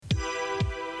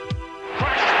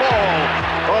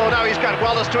Grant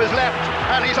Wallace to his left,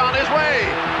 and he's on his way.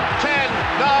 10,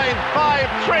 9,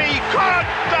 5, 3, cut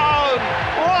down!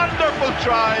 Wonderful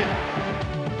try.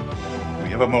 We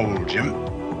have a mole, Jim.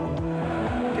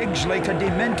 Digs like a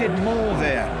demented mole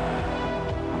there.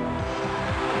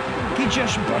 He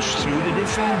just burst through the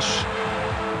defence.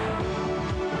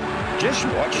 Just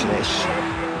watch this.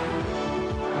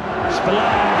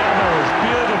 Spillane gathers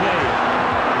beautifully.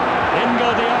 In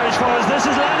go the Irish forwards. This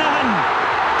is Lenihan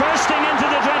bursting into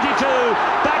the 22.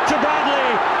 Back to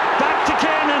Bradley. Back to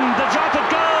Kiernan. The drop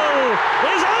at goal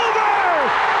is over.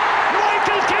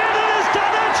 Michael Kiernan has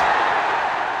done it.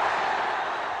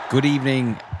 Good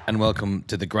evening and welcome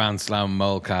to the Grand Slam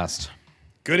Molecast.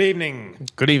 Good evening.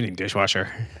 Good evening,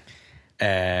 dishwasher.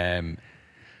 I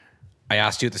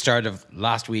asked you at the start of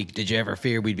last week, did you ever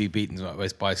fear we'd be beaten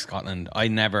by Scotland? I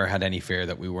never had any fear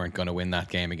that we weren't going to win that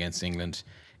game against England,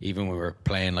 even when we were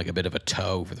playing like a bit of a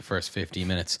toe for the first 15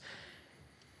 minutes.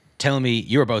 Tell me,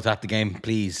 you were both at the game,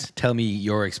 please. Tell me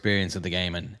your experience of the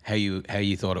game and how you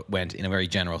thought it went in a very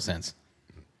general sense.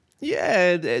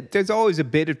 Yeah, there's always a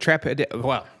bit of trepidation.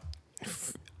 Well,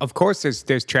 of course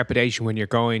there's trepidation when you're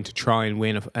going to try and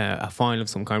win a final of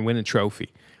some kind, win a trophy.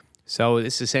 So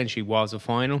this essentially was a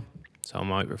final. So I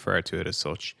might refer to it as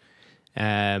such.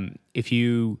 If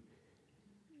you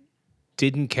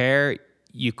didn't care,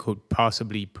 you could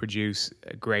possibly produce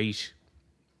a great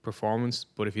performance.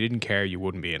 But if you didn't care, you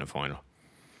wouldn't be in a final.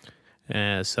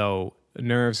 So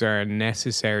nerves are a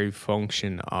necessary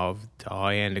function of the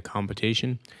high end of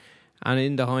competition. And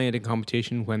in the high end of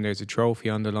competition, when there's a trophy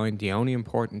on the line, the only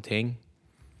important thing,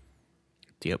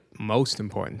 the most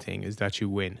important thing is that you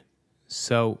win.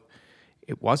 So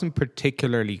it wasn't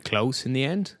particularly close in the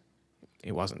end.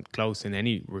 It wasn't close in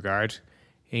any regard.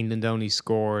 England only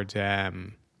scored their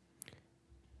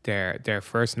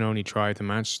first and only try of the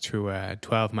match through a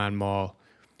 12-man maul.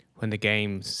 When the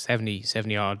game,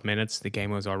 70 odd minutes, the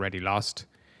game was already lost.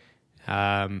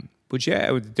 But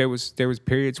yeah, there was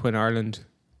periods when Ireland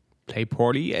played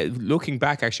poorly. Looking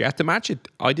back, actually, at the match,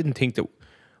 I didn't think that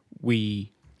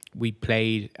we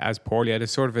played as poorly. I had a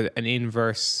sort of an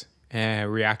inverse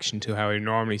reaction to how I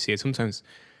normally see it. Sometimes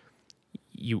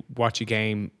you watch a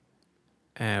game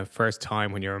first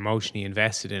time when you're emotionally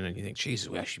invested in it and you think, Jesus,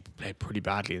 we actually played pretty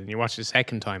badly. And then you watch it the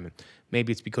second time and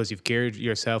maybe it's because you've geared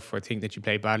yourself for a thing that you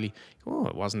played badly. Oh,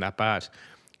 it wasn't that bad.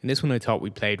 And this one I thought we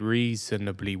played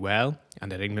reasonably well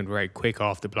and that England were very quick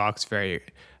off the blocks, very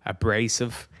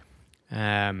abrasive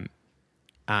and,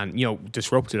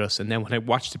 disrupted us. And then when I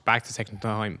watched it back the second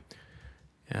time,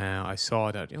 I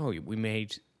saw that,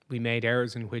 we made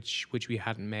errors in which we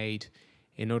hadn't made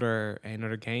in other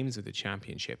games of the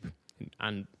championship,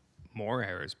 and more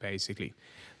errors basically.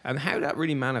 And how that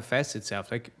really manifests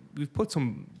itself, like we've put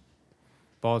some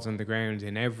balls on the ground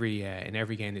in every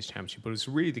game this championship, but it's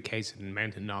really the case of the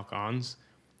amount of knock-ons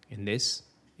in this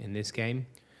game.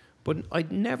 But I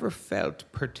never felt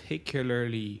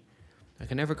particularly like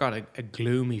I never got a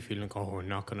gloomy feeling like, we're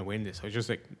not going to win this. I was just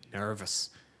like nervous.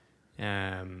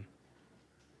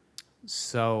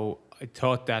 So I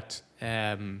thought that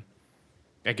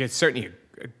it's certainly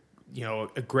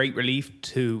a great relief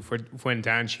for when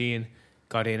Dan Sheehan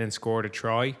got in and scored a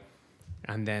try,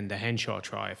 and then the Henshaw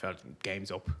try. I felt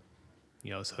game's up.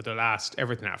 So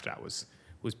everything after that was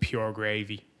pure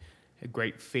gravy. A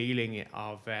great feeling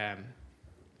of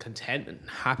contentment and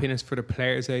happiness for the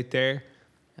players out there,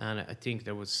 and I think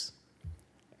there was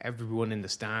everyone in the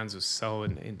stands was so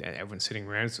and everyone sitting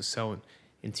around was so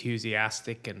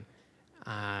enthusiastic and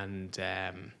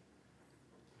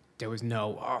there was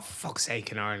no fuck's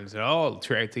sake in Ireland at all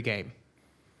throughout the game.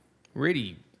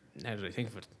 Really, now that I think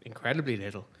of it, incredibly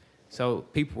little. So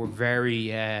people were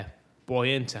very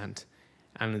buoyant and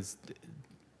it's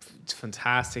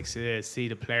fantastic to see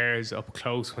the players up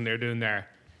close when they're doing their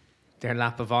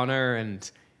lap of honour, and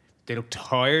they looked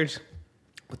tired,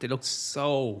 but they looked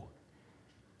so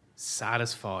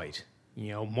satisfied.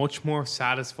 Much more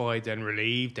satisfied than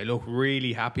relieved. They looked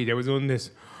really happy. There was on this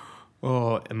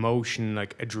emotion,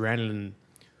 like adrenaline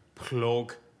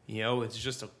plug. It's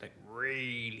just like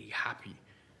really happy.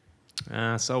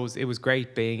 So it was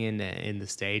great being in the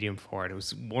stadium for it. It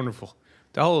was wonderful.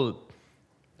 The whole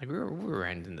we were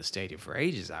around in the stadium for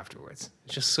ages afterwards.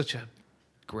 It's just such a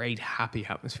great, happy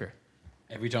atmosphere.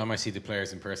 Every time I see the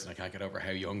players in person, I can't get over how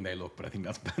young they look, but I think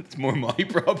that's more my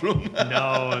problem.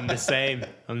 No, I'm the same.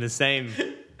 What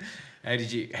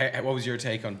was your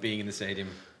take on being in the stadium?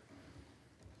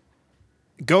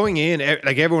 Going in,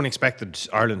 like everyone expected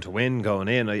Ireland to win going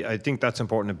in. I think that's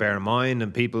important to bear in mind,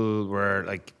 and people were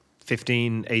like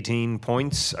 15, 18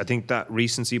 points. I think that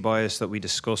recency bias that we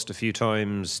discussed a few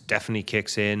times definitely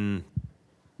kicks in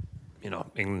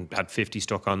England had 50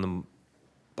 stuck on them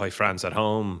by France at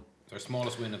home. Their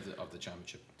smallest win of the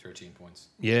championship, 13 points.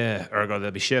 Yeah, ergo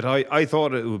they'll be shit. I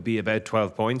thought it would be about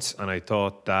 12 points, and I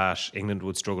thought that England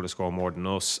would struggle to score more than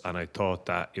us, and I thought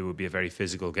that it would be a very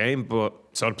physical game. But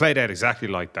so it played out exactly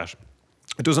like that.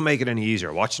 It doesn't make it any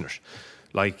easier watching it.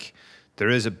 Like, there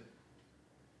is a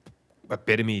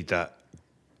bit of me that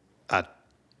at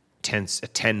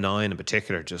 10-9 in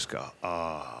particular just go,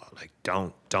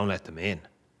 don't let them in.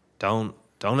 Don't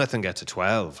let them get to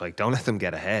 12. Like, don't let them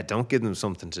get ahead. Don't give them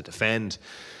something to defend.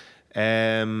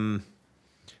 And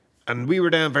we were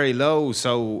down very low,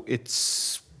 so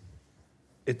it's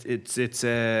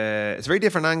a very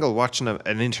different angle watching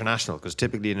an international, because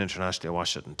typically an international you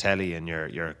watch it on telly and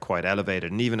you're quite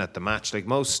elevated, and even at the match, like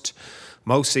most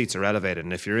seats are elevated,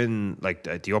 and if you're in like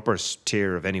the upper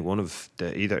tier of any one of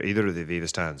either of the Aviva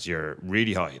stands, you're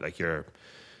really high. Like, you're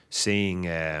seeing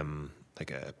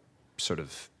like a sort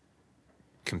of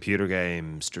computer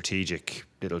game, strategic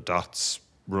little dots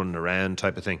running around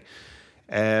type of thing.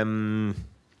 And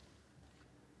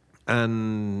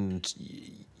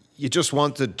you just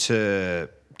wanted to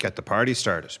get the party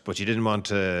started, but you didn't want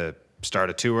to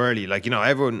start it too early. Like,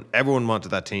 everyone wanted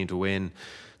that team to win.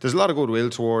 There's a lot of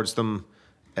goodwill towards them.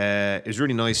 It was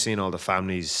really nice seeing all the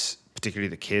families, particularly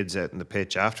the kids, out in the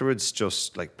pitch afterwards,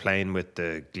 just like playing with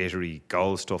the glittery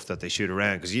goal stuff that they shoot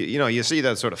around. Because you see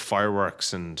that sort of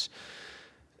fireworks, and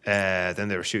then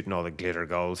they were shooting all the glitter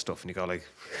goal stuff, and you go like,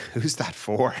 who's that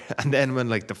for? And then when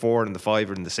like the 4 and the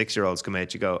 5 and the 6-year-olds come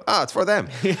out, you go, it's for them.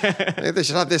 They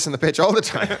should have this in the pitch all the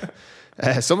time.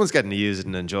 Someone's getting to use it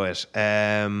and enjoy it.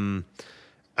 And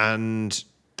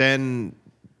then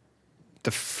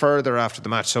the further after the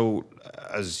match, so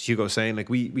as Hugo was saying, like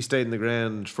we stayed in the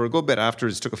ground for a good bit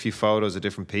afterwards, took a few photos of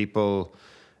different people.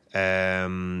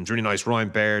 It's really nice. Ryan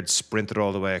Baird sprinted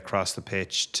all the way across the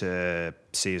pitch to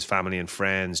see his family and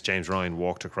friends. James Ryan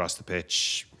walked across the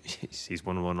pitch. He's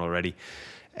 1-1 already.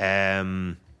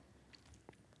 Dan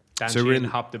Sheehan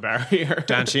hopped the barrier.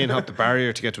 Dan Sheehan hopped the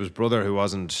barrier to get to his brother, who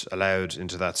wasn't allowed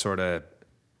into that sort of,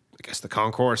 I guess, the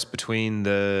concourse between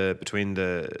the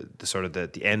sort of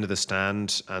the end of the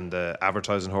stand and the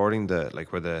advertising hoarding, where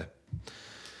the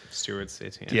Stewards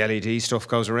sit, yeah. The LED stuff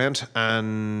goes around,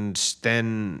 and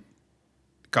then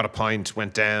got a pint,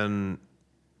 went down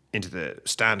into the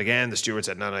stand again. The steward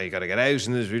said, no, you got to get out.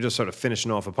 And we were just sort of finishing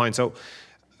off a pint. So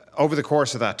over the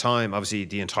course of that time, obviously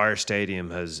the entire stadium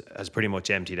has pretty much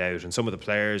emptied out, and some of the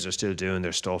players are still doing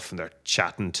their stuff, and they're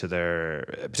chatting to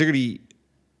particularly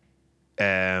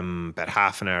about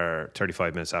half an hour,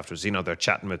 35 minutes afterwards, they're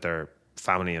chatting with their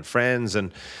family and friends,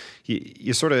 and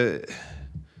you sort of...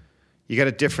 You get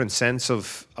a different sense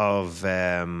of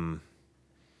that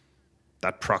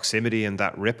proximity and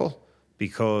that ripple,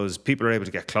 because people are able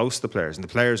to get close to the players, and the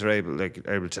players are able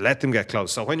to let them get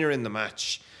close. So when you're in the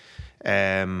match,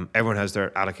 everyone has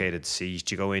their allocated seat.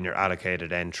 You go in, your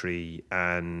allocated entry,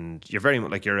 and you're very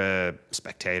much like you're a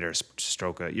spectator.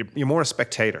 You're more a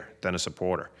spectator than a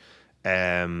supporter.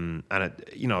 And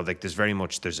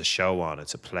there's a show on.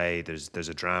 It's a play. There's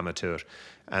a drama to it,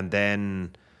 and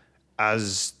then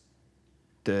as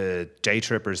the day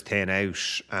trippers thin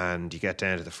out and you get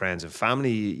down to the friends and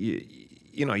family,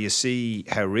 you see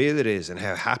how real it is and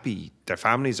how happy their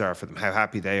families are for them, how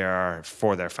happy they are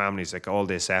for their families, like all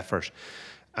this effort.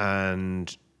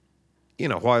 And,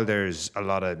 while there's a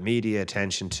lot of media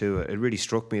attention to it, it really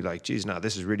struck me like, geez,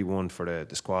 this is really one for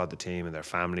the squad, the team and their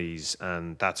families,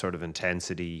 and that sort of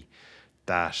intensity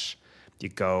that you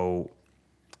go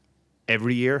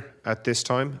every year at this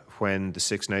time when the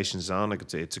Six Nations is on.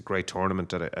 Like, it's a great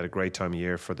tournament at a great time of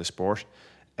year for the sport,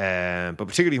 but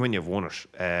particularly when you've won it,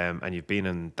 and you've been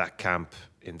in that camp,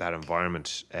 in that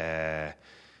environment, it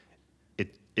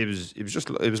was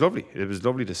lovely. It was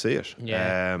lovely to see it.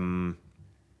 Yeah.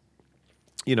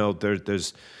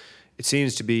 There's it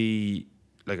seems to be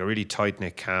like a really tight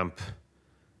knit camp.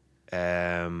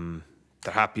 They're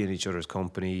happy in each other's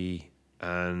company,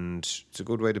 and it's a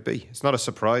good way to be. It's not a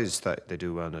surprise that they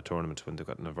do well in a tournament when they've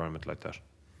got an environment like that.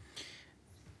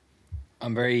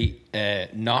 I'm very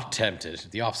not tempted.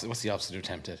 The opposite. What's the opposite of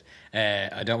tempted?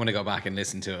 I don't want to go back and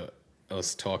listen to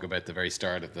us talk about the very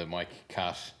start of the Mike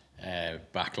Cat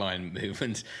backline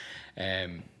movement.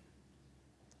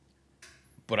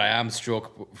 But I am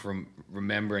struck from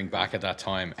remembering back at that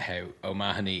time how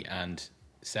O'Mahony and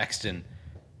Sexton,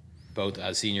 both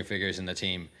as senior figures in the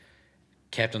team,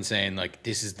 kept on saying, like,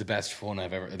 this is the best fun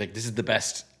I've ever... Like, this is the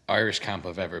best Irish camp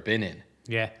I've ever been in.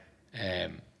 Yeah.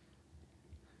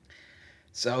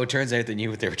 So it turns out they knew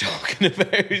what they were talking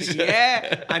about.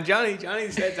 Yeah, and Johnny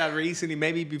said that recently,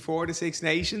 maybe before the Six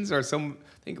Nations or I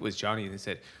think it was Johnny that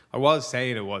said, I was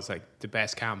saying it was like the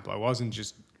best camp. I wasn't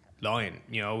just lying,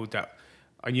 that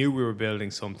I knew we were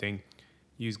building something.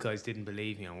 You guys didn't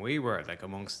believe me, and we were like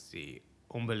amongst the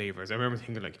unbelievers. I remember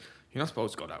thinking like, you're not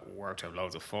supposed to go that work to have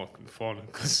loads of fucking fun,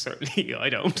 because certainly I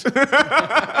don't.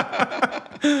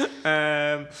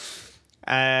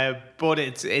 But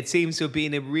it seems to have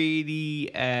been a really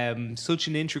such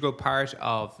an integral part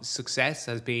of success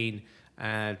has been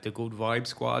the good vibe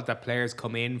squad, that players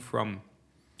come in from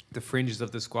the fringes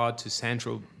of the squad to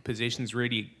central positions,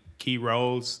 really key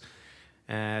roles,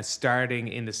 starting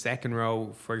in the second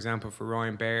row, for example, for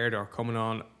Ryan Baird, or coming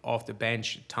on off the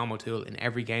bench, Tom O'Toole, in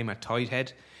every game at tight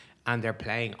head, and they're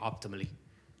playing optimally.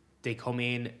 They come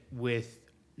in with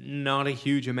not a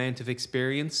huge amount of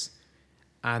experience,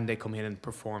 and they come in and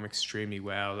perform extremely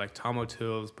well. Like Tom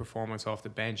O'Toole's performance off the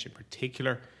bench in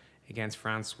particular against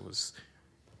France was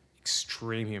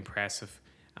extremely impressive.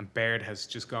 And Baird has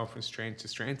just gone from strength to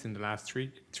strength in the last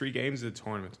three games of the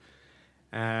tournament.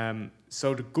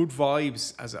 So the good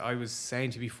vibes, as I was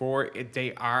saying to you before,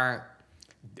 they are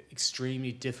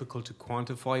extremely difficult to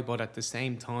quantify, but at the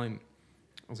same time,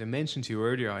 as I mentioned to you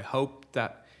earlier, I hope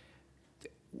that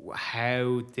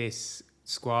how this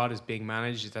squad is being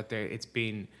managed is that it's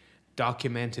been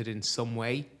documented in some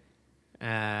way,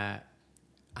 and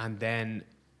then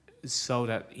so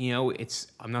that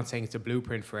I'm not saying it's a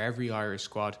blueprint for every Irish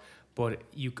squad, but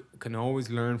you can always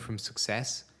learn from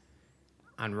success,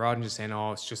 and rather than just saying,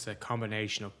 oh, it's just a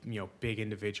combination of big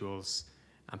individuals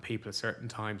and people at certain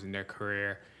times in their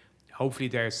career. Hopefully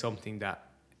there's something that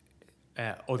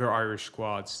other Irish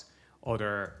squads,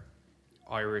 other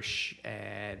Irish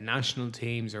national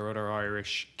teams, or other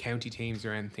Irish county teams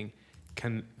or anything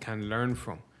can learn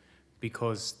from,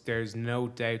 because there's no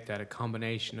doubt that a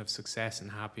combination of success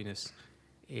and happiness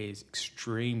is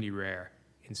extremely rare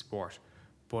in sport.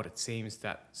 But it seems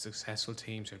that successful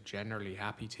teams are generally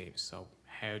happy teams. So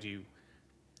how do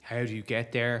you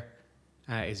get there?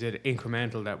 Is it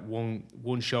incremental, that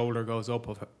one shoulder goes up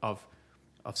of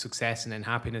success and then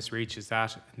happiness reaches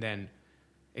that and then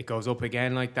it goes up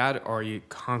again like that, or are you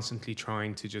constantly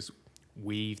trying to just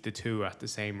weave the two at the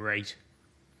same rate?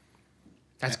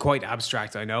 That's quite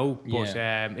abstract, I know, but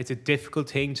it's a difficult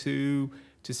thing to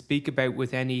speak about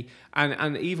with any,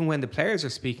 and even when the players are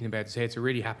speaking about it, say it's a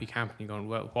really happy camp, and you're going,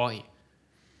 well, why?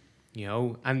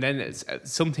 And then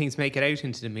some things make it out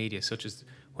into the media, such as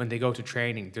when they go to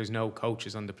training, there's no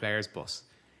coaches on the players' bus.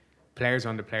 Players are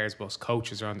on the players' bus,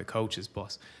 coaches are on the coaches'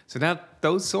 bus. So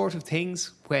those sort of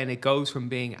things, when it goes from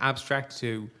being abstract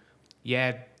to,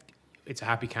 it's a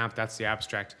happy camp, that's the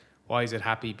abstract. Why is it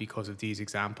happy? Because of these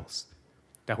examples.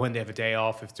 That when they have a day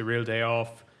off, if it's a real day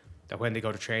off, that when they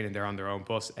go to training, they're on their own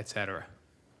bus, etc.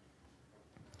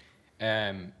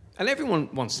 And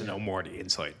everyone wants to know more of the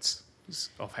insides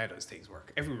of how those things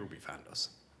work. Every rugby fan does.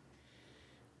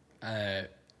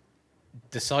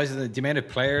 The size of the amount of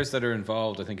players that are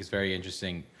involved, I think, is very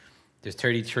interesting. There's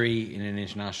 33 in an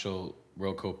international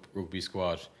World Cup rugby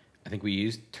squad. I think we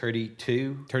used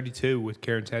 32. 32 with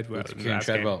Kieran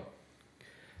Treadwell.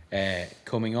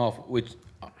 Coming off, which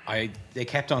they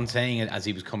kept on saying it as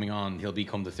he was coming on, he'll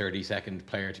become the 32nd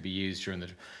player to be used during the.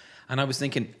 And I was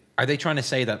thinking, are they trying to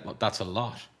say that that's a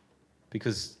lot?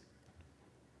 Because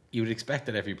you would expect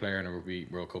that every player in a rugby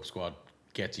World Cup squad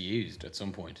gets used at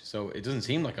some point. So it doesn't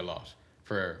seem like a lot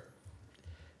for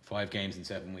 5 games in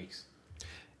 7 weeks.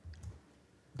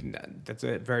 That's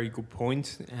a very good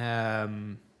point.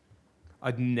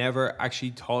 I'd never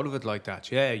actually thought of it like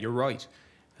that. Yeah, you're right.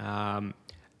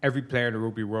 Every player in the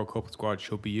Rugby World Cup squad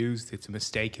should be used. It's a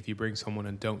mistake if you bring someone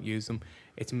and don't use them.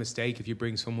 It's a mistake if you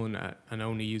bring someone and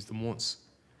only use them once.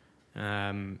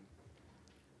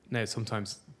 Now,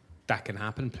 sometimes that can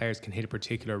happen. Players can hit a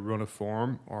particular run of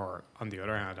form, or on the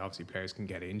other hand, obviously players can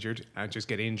get injured and just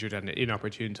get injured at an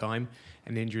inopportune time.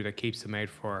 An injury that keeps them out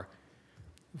for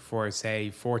say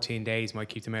 14 days might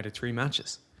keep them out of 3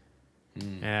 matches.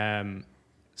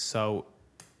 So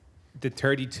the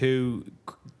 32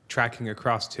 tracking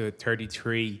across to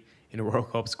 33 in a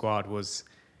World Cup squad was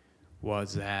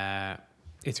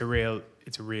it's a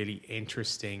really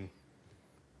interesting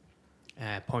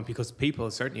point, because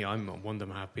people, certainly I'm one of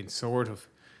them, have been sort of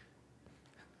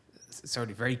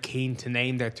very keen to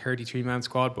name their 33-man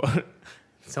squad, but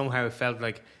somehow it felt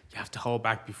like you have to hold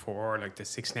back before like the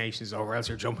Six Nations, or else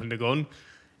you're jumping the gun.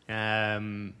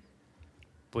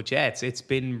 But yeah, it's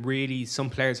been really, some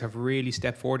players have really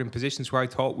stepped forward in positions where I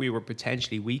thought we were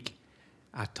potentially weak.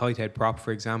 At tight head prop,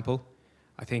 for example,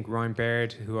 I think Ryan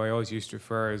Baird, who I always used to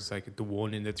refer as like the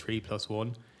one in the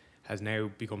 3+1, has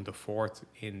now become the fourth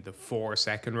in the 4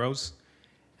 second rows,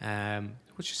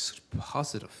 which is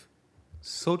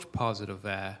such positive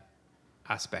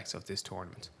aspects of this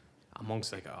tournament.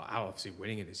 Amongst obviously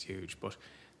winning it is huge, but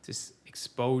this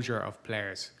exposure of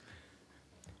players,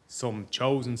 some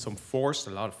chosen, some forced,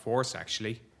 a lot of force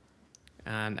actually,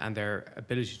 and their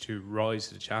ability to rise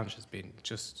to the challenge has been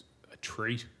just a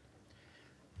treat.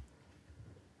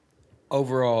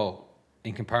 Overall,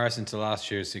 in comparison to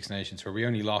last year's Six Nations, where we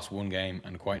only lost one game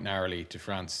and quite narrowly to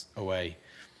France away,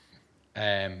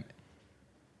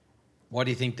 what do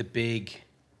you think the big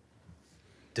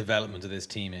development of this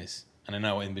team is? And I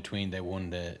know in between they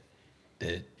won the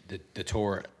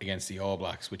tour against the All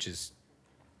Blacks, which is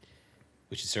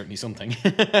certainly something.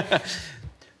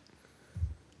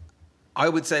 I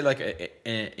would say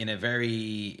in a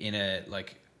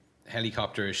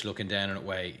helicopterish looking down in a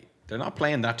way, they're not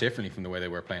playing that differently from the way they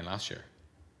were playing last year.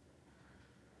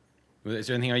 Is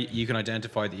there anything you can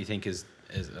identify that you think is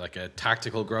like a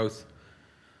tactical growth?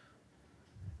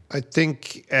 I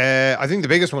think the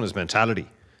biggest one is mentality.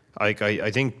 I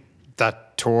think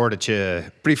that tour that you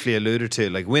briefly alluded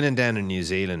to, like winning down in New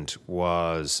Zealand,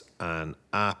 was an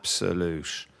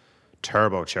absolute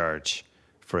turbocharge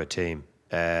for a team.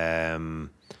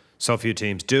 So few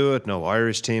teams do it. No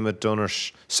Irish team had done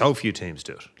it. So few teams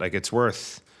do it. Like it's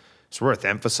worth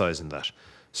emphasising that.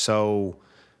 So,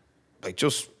 like,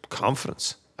 just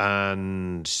confidence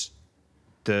and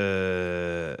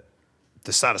the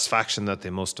satisfaction that they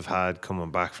must have had coming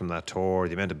back from that tour,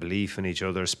 the amount of belief in each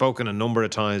other. Spoken a number of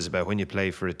times about when you play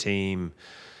for a team,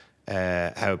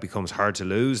 how it becomes hard to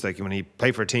lose. Like when you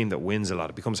play for a team that wins a lot,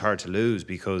 it becomes hard to lose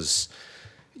because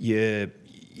you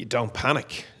don't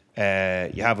panic.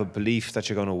 You have a belief that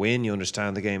you're going to win. You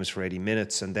understand the game is for 80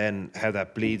 minutes, and then how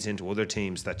that bleeds into other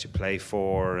teams that you play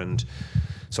for. And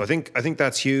so I think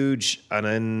that's huge. And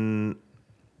then,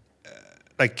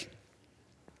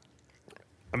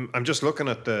 I'm just looking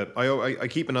at I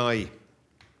keep an eye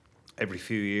every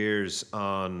few years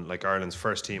on like Ireland's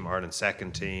first team, Ireland's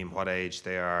second team, what age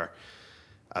they are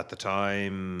at the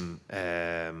time,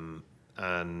 and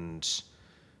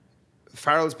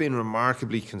Farrell's been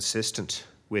remarkably consistent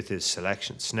with his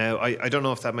selections. Now, I don't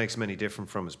know if that makes him any different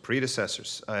from his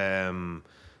predecessors.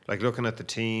 Like looking at the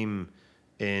team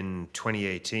in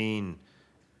 2018,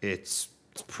 it's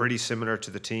pretty similar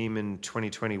to the team in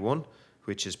 2021,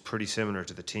 which is pretty similar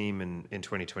to the team in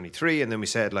 2023. And then we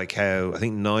said like how, I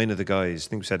think we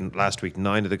said last week,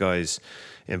 9 of the guys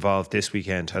involved this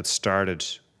weekend had started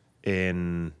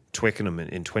in Twickenham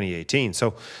in 2018.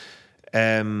 So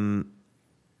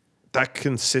that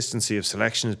consistency of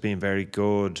selection has been very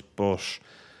good, but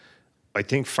I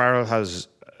think Farrell has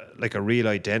like a real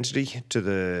identity to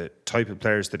the type of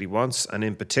players that he wants, and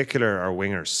in particular our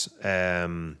wingers.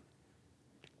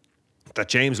 That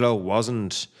James Lowe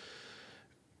wasn't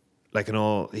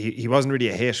he wasn't really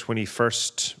a hit when he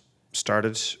first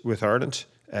started with Ireland.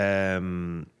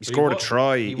 He scored a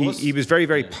try. He was very,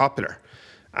 very popular,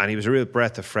 and he was a real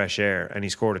breath of fresh air, and he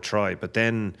scored a try. But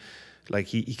then, like,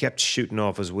 he kept shooting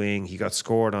off his wing. He got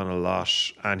scored on a lot,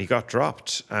 and he got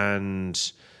dropped.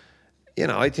 And, you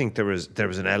know, I think there was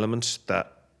an element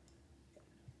that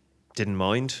didn't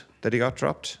mind that he got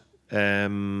dropped.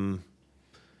 And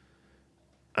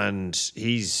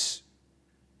he's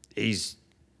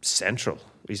central.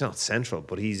 He's not central,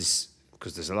 but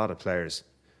because there's a lot of players.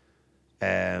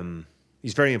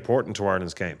 He's very important to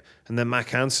Ireland's game. And then Mac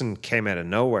Hansen came out of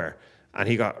nowhere, and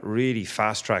he got really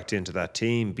fast-tracked into that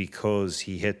team because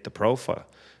he hit the profile.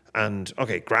 And,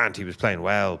 okay, Grant, he was playing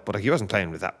well, but he wasn't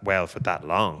playing with that well for that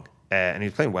long. And he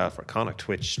was playing well for Connacht,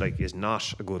 which is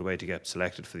not a good way to get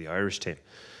selected for the Irish team,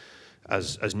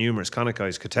 as numerous Connacht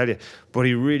guys could tell you. But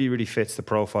he really, really fits the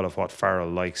profile of what Farrell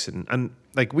likes. And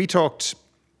like we talked,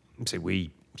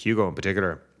 Hugo in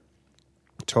particular,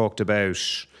 talked about,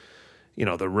 you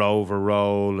know, the rover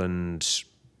role and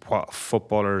what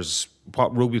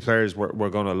rugby players were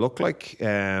going to look like,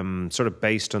 sort of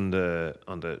based on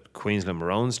the Queensland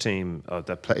Maroons team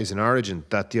that plays in Origin.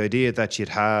 That the idea that you'd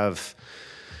have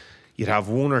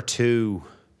one or two,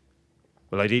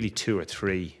 well, ideally 2 or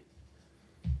 3,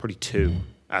 probably 2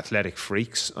 athletic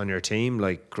freaks on your team,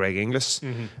 like Greg Inglis,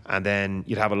 and then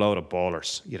you'd have a load of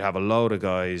ballers. You'd have a load of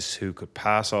guys who could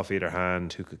pass off either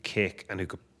hand, who could kick, and who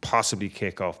could possibly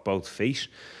kick off both feet.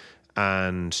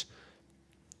 And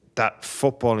that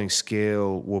footballing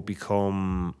skill will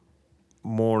become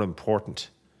more important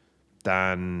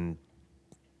than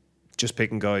just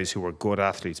picking guys who are good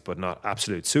athletes but not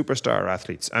absolute superstar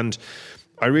athletes. And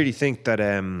I really think that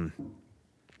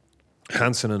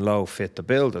Hansen and Lowe fit the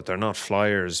bill, that they're not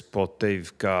flyers, but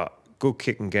they've got good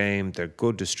kicking game. They're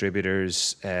good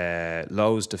distributors.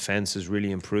 Lowe's defence has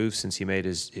really improved since he made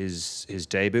his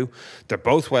debut. They're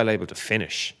both well able to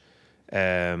finish,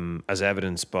 as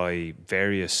evidenced by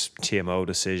various TMO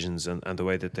decisions and the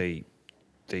way that they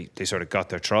sort of got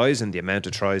their tries and the amount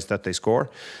of tries that they score.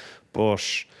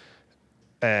 But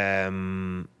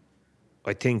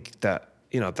I think that,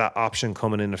 that option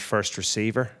coming in at first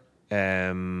receiver,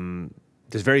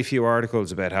 there's very few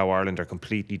articles about how Ireland are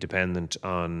completely dependent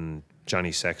on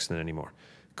Johnny Sexton anymore,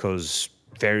 because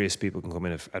various people can come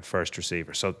in at first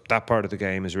receiver. So that part of the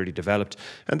game is really developed.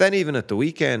 And then even at the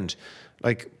weekend,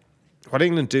 like, what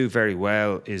England do very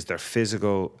well is they're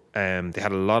physical. They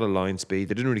had a lot of line speed.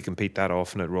 They didn't really compete that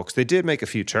often at rucks. They did make a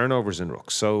few turnovers in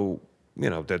rucks. So,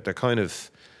 they're kind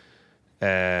of...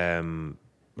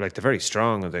 like, they're very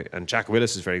strong, and Jack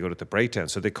Willis is very good at the breakdown,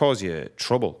 so they cause you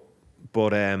trouble.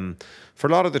 But for a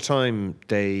lot of the time,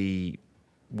 they'd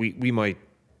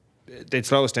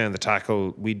slow us down the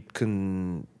tackle. We'd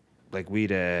commit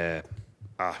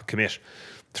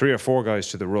 3 or 4 guys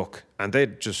to the ruck, and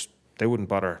they wouldn't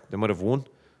bother. They might have won,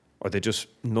 or they just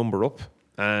number up.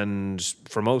 And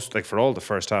for all the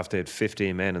first half, they had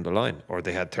 15 men in the line, or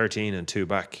they had 13 and 2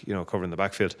 back, covering the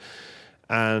backfield.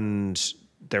 And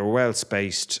they were well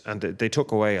spaced, and they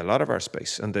took away a lot of our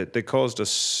space, and they caused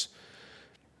us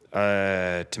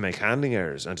to make handling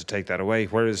errors and to take that away.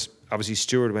 Whereas obviously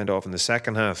Stewart went off in the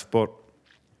second half, but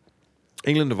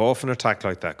England have often attacked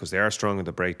like that because they are strong in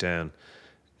the breakdown.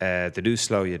 They do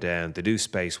slow you down. They do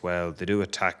space well. They do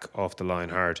attack off the line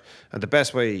hard. And the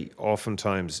best way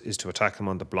oftentimes is to attack them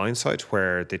on the blind side,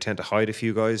 where they tend to hide a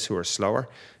few guys who are slower,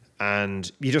 and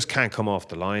you just can't come off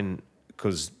the line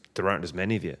because there aren't as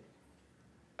many of you.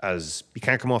 You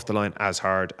can't come off the line as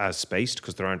hard, as spaced,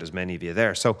 because there aren't as many of you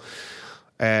there. So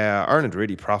Ireland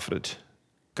really profited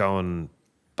going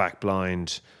back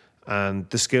blind, and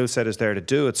the skill set is there to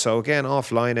do it. So again,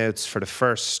 off line outs for the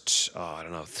first,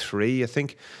 3, I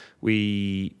think.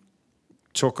 We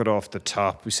took it off the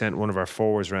top. We sent one of our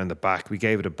forwards around the back. We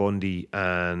gave it to Bundy,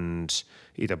 and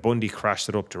either Bundy crashed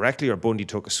it up directly or Bundy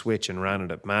took a switch and ran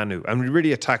it at Manu. And we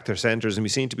really attacked their centres, and we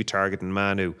seemed to be targeting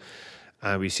Manu.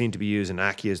 And we seem to be using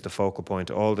Aki as the focal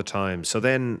point all the time. So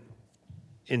then,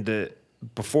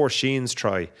 before Sheehan's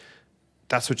try,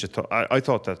 that's what you thought. I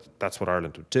thought that's what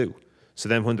Ireland would do. So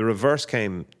then, when the reverse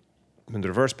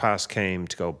pass came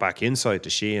to go back inside to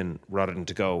Sheehan rather than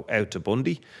to go out to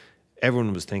Bundy,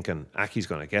 everyone was thinking Aki's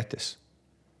going to get this.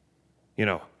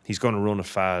 He's going to run a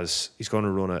Faz. He's going to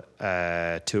run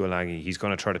a Tuilagi. He's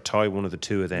going to try to tie one of the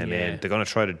two of them in. They're going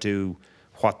to try to do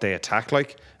what they attack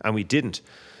like, and we didn't.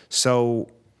 So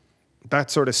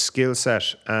that sort of skill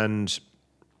set, and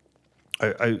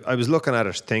I was looking at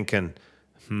it thinking,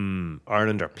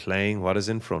 Ireland are playing what is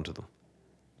in front of them.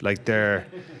 Like they're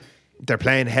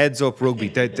playing heads up rugby.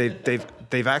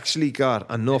 They've actually got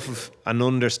enough of an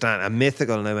understanding, a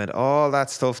mythical, and I went all that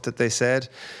stuff that they said,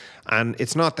 and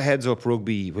it's not the heads up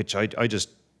rugby, which I just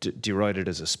derided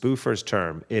as a spoofer's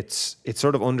term. It's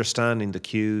sort of understanding the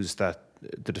cues that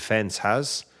the defence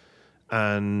has,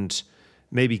 and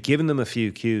maybe giving them a few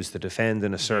cues to defend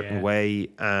in a certain way,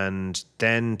 and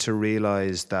then to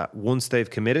realise that once they've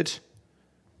committed,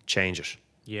 change it.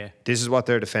 Yeah. This is what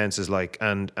their defence is like,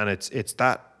 and it's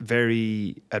that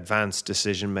very advanced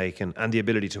decision making and the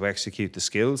ability to execute the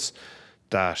skills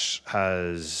that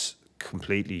has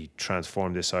completely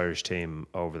transformed this Irish team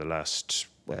over the last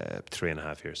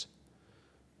 3.5 years.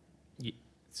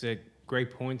 It's a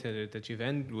great point that you've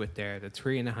ended with there. The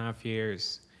 3.5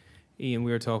 years. Ian,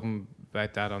 we were talking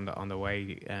about that on the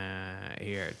way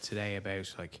here today,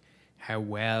 about like how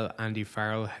well Andy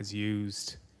Farrell has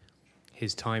used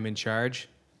his time in charge.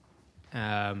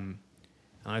 And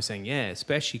I was saying,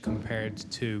 especially compared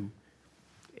to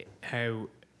how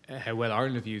well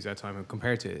Ireland have used that time, and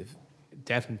compared to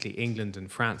definitely England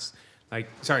and France.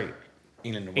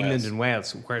 England and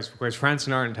Wales. Whereas France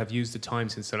and Ireland have used the time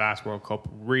since the last World Cup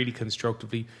really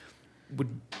constructively.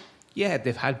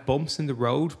 They've had bumps in the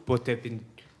road, but they've been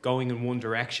going in one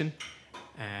direction.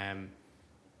 And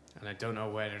I don't know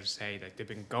whether to say like they've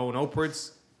been going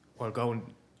upwards while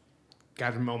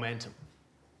gathering momentum,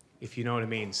 if you know what I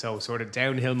mean. So sort of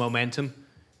downhill momentum,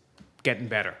 getting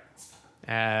better.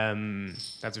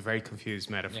 That's a very confused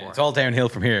metaphor. Yeah, it's all downhill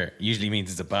from here. Usually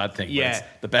means it's a bad thing. Yeah, but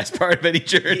it's the best part of any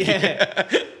journey.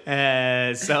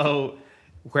 Yeah. So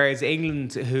whereas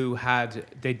England,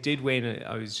 they did win.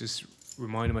 I was just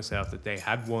reminding myself that they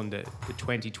had won the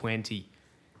 2020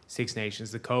 Six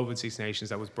Nations, the COVID Six Nations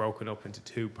that was broken up into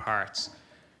 2 parts.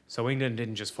 So England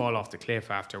didn't just fall off the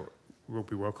cliff after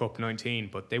Rugby World Cup 19,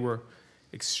 but they were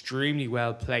extremely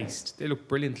well placed. They looked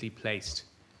brilliantly placed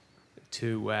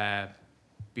to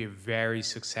be a very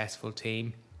successful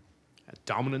team, a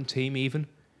dominant team even,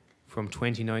 from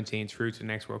 2019 through to the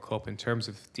next World Cup in terms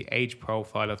of the age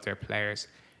profile of their players,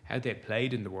 how they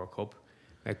played in the World Cup.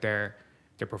 Like their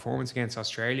performance against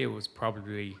Australia was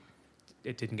probably,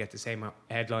 it didn't get the same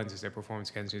headlines as their performance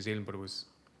against New Zealand, but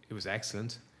it was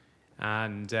excellent.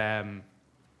 And they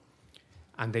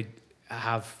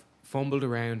have fumbled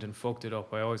around and fucked it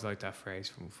up. I always like that phrase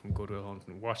from Goodwill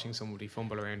Hunting, watching somebody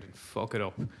fumble around and fuck it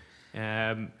up.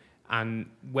 And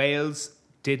Wales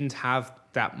didn't have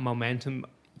that momentum.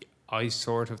 I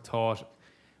sort of thought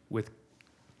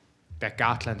that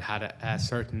Gatland had a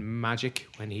certain magic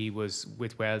when he was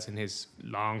with Wales in his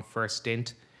long first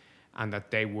stint, and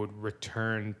that they would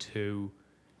return to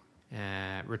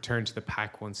the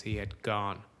pack once he had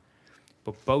gone.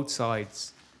 But both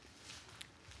sides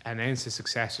announced a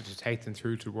successor to take them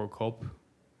through to the World Cup,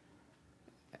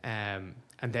 and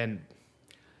then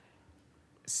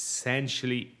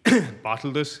essentially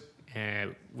bottled it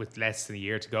with less than a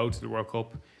year to go to the World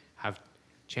Cup, have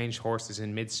changed horses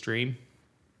in midstream,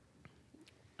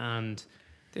 and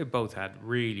they both had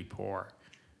really poor.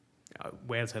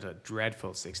 Wales had a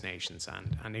dreadful Six Nations,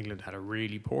 and England had a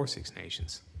really poor Six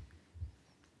Nations.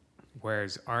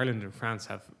 Whereas Ireland and France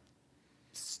have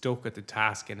stuck at the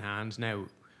task in hand now.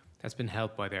 That's been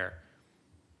helped by the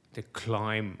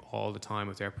climb all the time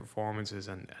of their performances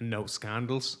and no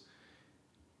scandals.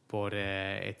 But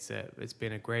it's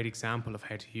been a great example of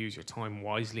how to use your time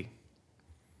wisely.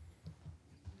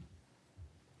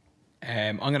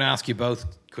 I'm going to ask you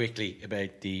both quickly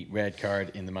about the red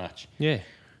card in the match. Yeah.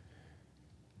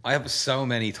 I have so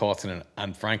many thoughts on it,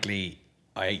 and frankly,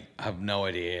 I have no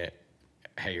idea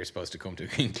how you're supposed to come to a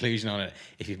conclusion on it.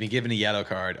 If you'd been given a yellow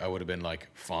card, I would have been like,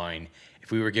 fine.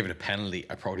 If we were given a penalty,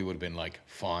 I probably would have been like,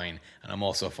 fine. And I'm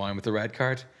also fine with the red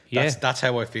card. That's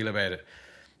how I feel about it.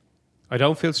 I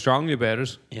don't feel strongly about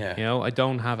it. Yeah. You know, I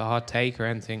don't have a hot take or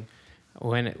anything.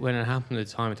 When it happened at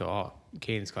the time, I thought,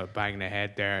 Keane's got a bang in the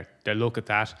head there. They look at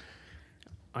that.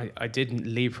 I didn't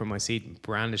leap from my seat and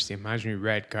brandish the imaginary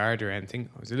red card or anything.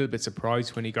 I was a little bit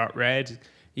surprised when he got red.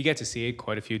 You get to see it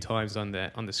quite a few times on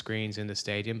the screens in the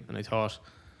stadium, and I thought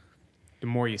the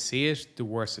more you see it, the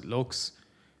worse it looks.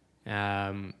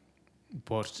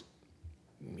 But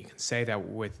you can say that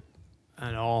with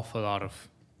an awful lot of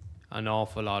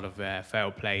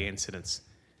foul play incidents.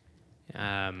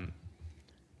 At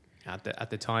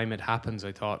the time it happens,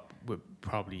 I thought we'd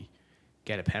probably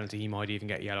get a penalty. He might even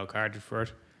get yellow carded for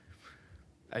it.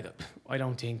 I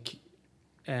don't think.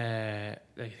 I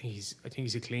think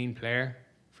he's a clean player.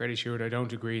 Freddie Stewart. I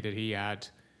don't agree that he had.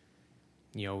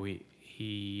 You know,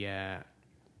 he had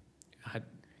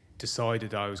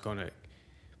decided I was going to,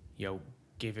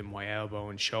 give him my elbow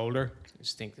and shoulder. I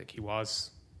just think that he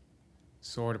was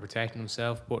sort of protecting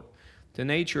himself. But the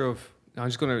nature of, I'm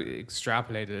just going to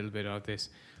extrapolate a little bit of this.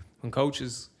 When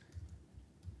coaches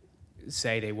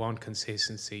say they want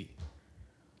consistency,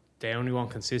 they only want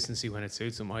consistency when it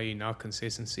suits them, i.e. not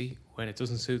consistency. When it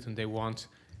doesn't suit them, they want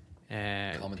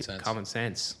common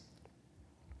sense.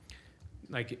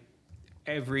 Like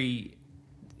a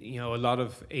lot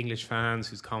of English fans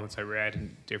whose comments I read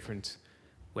in different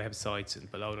websites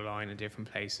and below the line in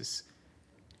different places,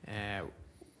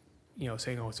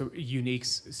 saying, oh, it's a unique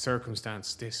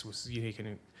circumstance. This was unique,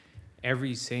 and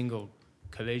every single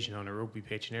collision on a rugby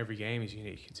pitch in every game is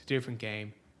unique. It's a different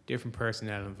game, different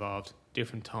personnel involved,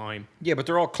 different time. Yeah, but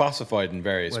they're all classified in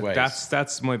various ways.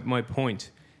 That's my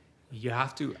point. You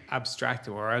have to abstract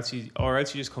them, or else you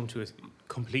just come to a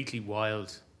completely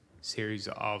wild series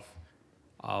of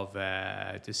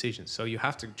decisions. So you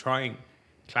have to try and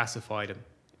classify them,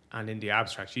 and in the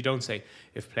abstract, you don't say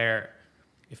if player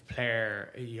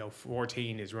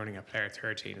 14 is running at player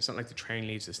 13. It's not like the train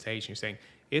leaves the station. You're saying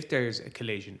if there's a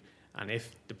collision and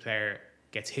if the player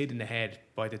gets hit in the head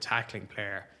by the tackling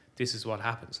player, this is what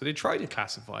happens. So they try to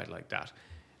classify it like that.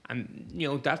 And,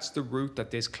 that's the route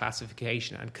that this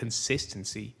classification and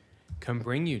consistency can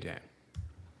bring you down.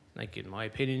 Like, in my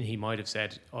opinion, he might have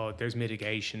said, oh, there's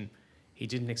mitigation. He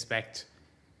didn't expect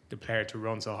the player to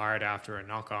run so hard after a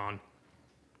knock on.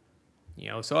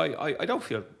 So I don't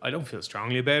feel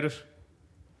strongly about it.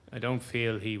 I don't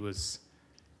feel he was.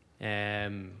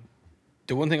 The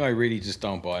one thing I really just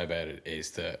don't buy about it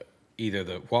is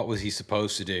what was he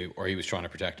supposed to do, or he was trying to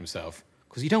protect himself.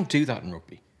 Because you don't do that in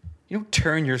rugby. You don't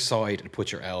turn your side and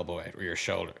put your elbow out or your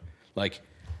shoulder. Like,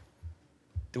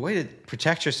 the way to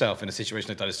protect yourself in a situation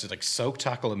like that is to soak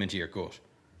tackle him into your gut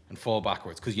and fall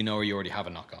backwards because you already have a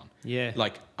knock on. Yeah.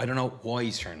 Like, I don't know why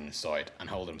he's turning his side and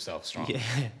holding himself strong. Yeah.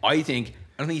 I don't think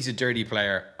he's a dirty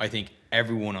player. I think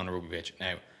everyone on a rugby pitch,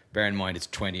 now, bear in mind it's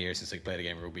 20 years since I played a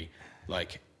game of rugby.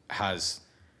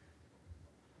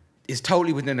 is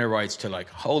totally within their rights to like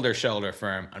hold their shoulder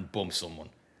firm and bump someone.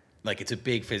 Like, it's a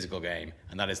big physical game,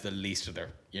 and that is the least of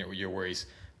your worries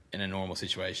in a normal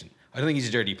situation. I don't think he's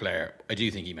a dirty player. I do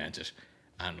think he meant it,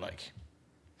 and like,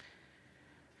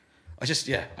 it's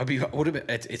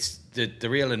the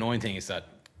real annoying thing is that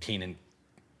Keenan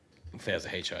fails a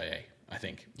HIA. I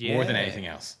think more than anything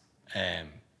else.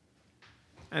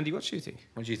 Andy, what do you think?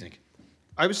 What do you think?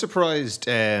 I was surprised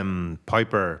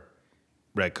Piper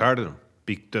red carded him.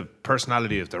 The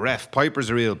personality of the ref. Piper's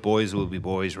a real boys will be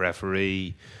boys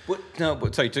referee. But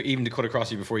sorry, even to cut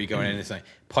across you before you go in anything,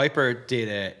 Piper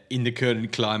did in the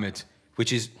current climate,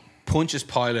 which is Pontius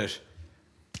Pilate.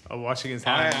 Oh, washing his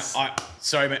hands.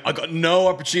 Sorry, mate. I got no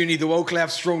opportunity. The woke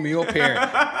left strung me up here.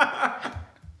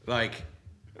 Like.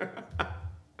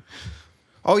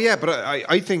 Oh yeah, but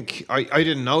I think I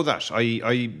didn't know that.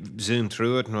 I zoomed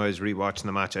through it when I was rewatching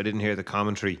the match. I didn't hear the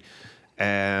commentary.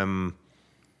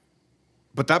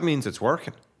 But that means it's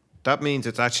working. That means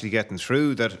it's actually getting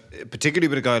through. That particularly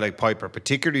with a guy like Piper,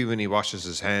 particularly when he washes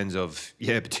his hands of,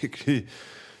 particularly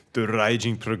the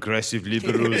raging progressive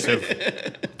liberals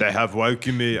have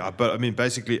woken me. But I mean,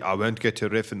 basically, I won't get to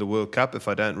ref in the World Cup if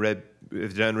I don't red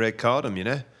card him, you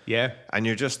know? Yeah. And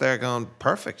you're just there going,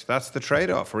 perfect. That's the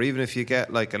trade-off. Or even if you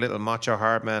get like a little macho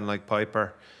hard man like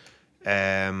Piper,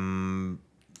 the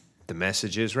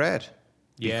message is red.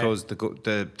 Yeah. Because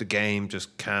the game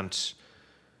just can't.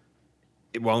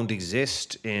 It won't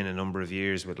exist in a number of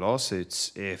years with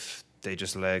lawsuits if they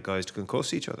just allow guys to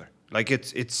concuss each other. Like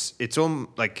it's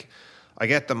like I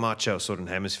get the macho Southern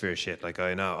Hemisphere shit. Like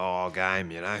I know,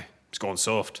 game, you know, it's going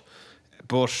soft,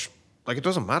 but like it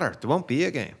doesn't matter. There won't be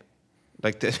a game.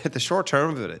 Like the short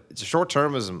term of it, it's a short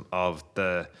termism of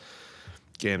the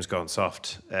game's gone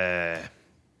soft. Like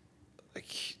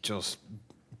just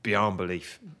beyond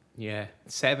belief. Yeah,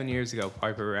 7 years ago,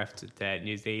 Piper refed the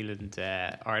New Zealand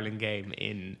Ireland game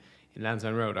in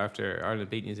Lansdowne Road after Ireland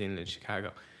beat New Zealand in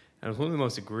Chicago, and it was one of the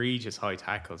most egregious high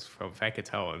tackles from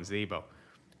Fekitoa and Zebo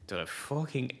that I've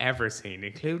fucking ever seen,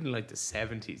 including like the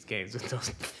 70s games with those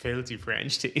filthy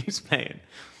French teams playing.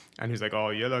 And he was like, "Oh,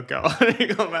 yellow card."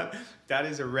 You go, man, that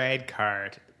is a red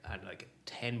card and like a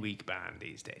 10-week ban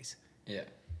these days. Yeah,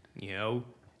 you know,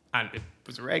 and it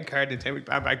was a red card and a 10-week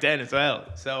ban back then as well.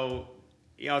 So.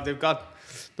 You know,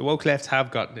 the woke left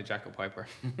have gotten the Jackal Piper.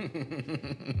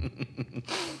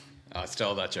 I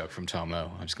stole that joke from Tom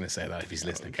Lowe. I'm just going to say that if he's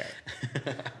listening. Okay.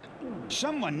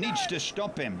 Someone needs to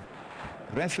stop him.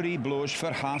 Referee blows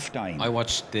for half time. I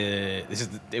watched it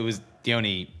was the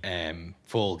only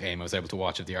full game I was able to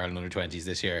watch of the Ireland under-20s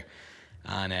this year,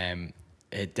 and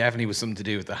it definitely was something to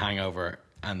do with the hangover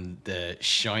and the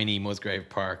shiny Musgrave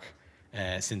Park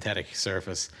synthetic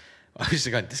surface. I was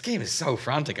just going, this game is so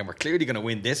frantic, and we're clearly going to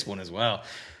win this one as well.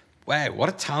 Wow, what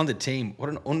a talented team. What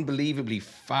an unbelievably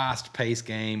fast-paced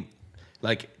game.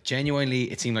 Like, genuinely,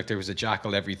 it seemed like there was a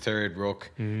jackal every third ruck.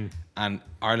 And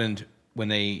Ireland, when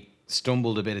they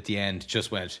stumbled a bit at the end, just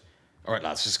went, all right,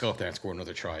 lads, just go up there and score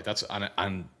another try.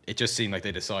 And it just seemed like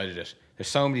they decided it. There's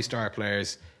so many star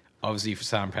players. Obviously,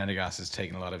 Sam Prendergast has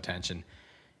taken a lot of attention.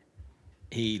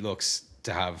 He looks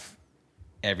to have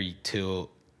every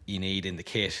tool you need in the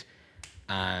kit.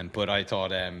 But I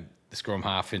thought the scrum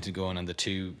half, Fintan Gunn, and the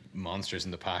two monsters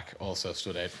in the pack also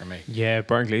stood out for me. Yeah,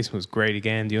 Brian Gleeson was great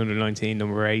again. The under-19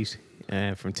 number 8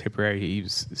 from Tipperary, he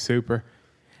was super.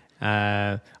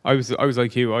 I was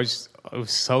like you. I was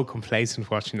so complacent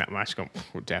watching that match. Going,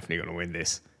 we're definitely going to win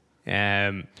this.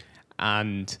 And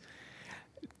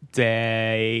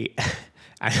they,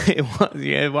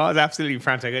 it was absolutely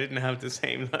frantic. I didn't have the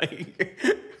same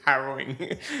harrowing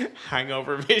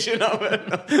hangover vision of it.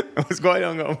 I was quite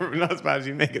hungover, but not as bad as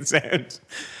you make it sound.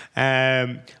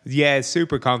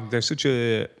 Super confident.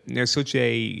 They're such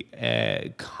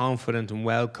a confident and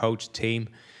well coached team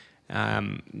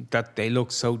that they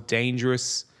look so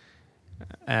dangerous.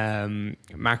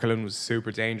 Macklin was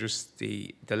super dangerous.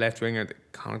 The left winger, the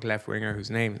iconic left winger, whose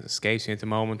name escapes me at the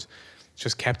moment,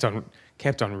 just kept on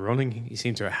running. He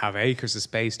seemed to have acres of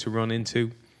space to run into.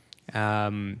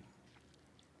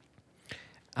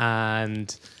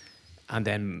 And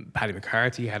then Paddy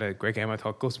McCarthy had a great game. I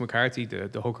thought Gus McCarthy,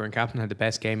 the hooker and captain, had the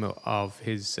best game of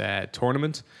his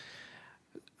tournament.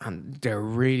 And they're a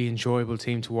really enjoyable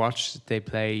team to watch. They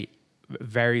play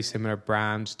very similar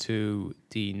brand to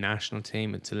the national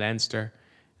team and to Leinster.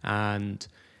 And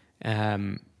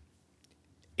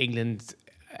England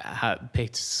had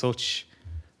picked such...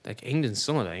 England,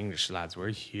 some of the English lads were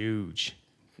huge.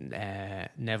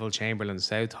 Neville Chamberlain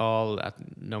Southall at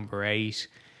number 8,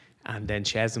 and then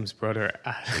Chesham's brother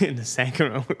in the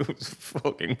second row, who was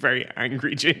fucking very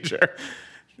angry ginger.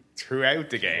 throughout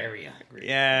the game. Very angry.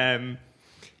 And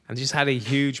just had a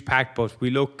huge pack, but we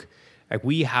look like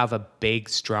we have a big,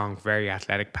 strong, very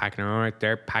athletic pack. Now, all right,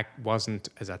 their pack wasn't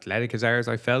as athletic as ours,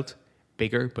 I felt.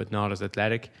 Bigger, but not as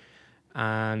athletic,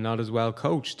 and not as well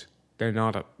coached. They're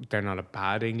not a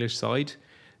bad English side.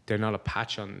 They're not a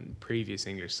patch on previous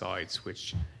English sides,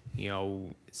 which,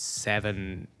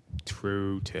 7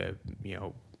 through to,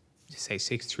 say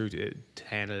 6 through to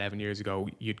 10, 11 years ago,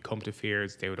 you'd come to fear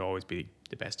as they would always be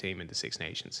the best team in the Six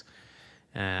Nations.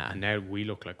 And now we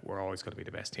look like we're always going to be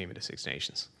the best team in the Six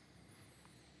Nations.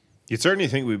 You'd certainly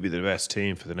think we'd be the best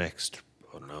team for the next,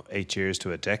 8 years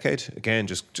to a decade. Again,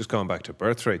 just going back to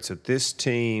birth rate. So this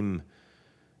team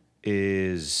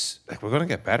is, we're going to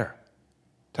get better.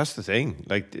 That's the thing.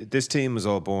 This team was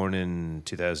all born in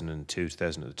 2002,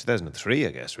 2003,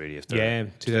 I guess, really.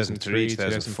 2003,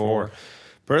 2004.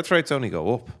 Birth rates only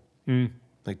go up. Only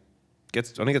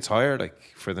gets higher,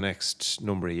 for the next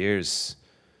number of years.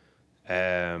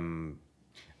 This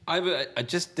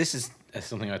is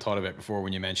something I thought about before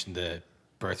when you mentioned the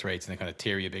birth rates and the kind of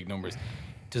theory of big numbers.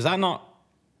 Is that not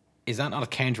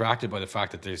counteracted by the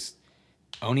fact that there's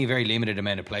only a very limited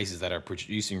amount of places that are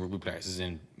producing rugby players, as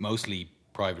in mostly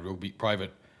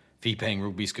private fee-paying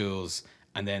rugby schools,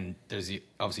 and then there's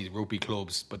obviously the rugby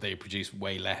clubs, but they produce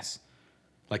way less.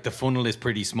 The funnel is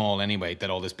pretty small anyway that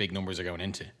all these big numbers are going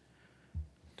into.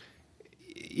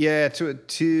 Yeah,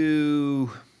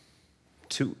 to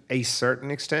a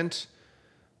certain extent,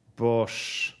 but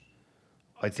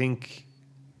I think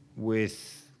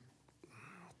with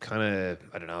kind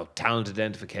of talent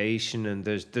identification, and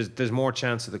there's more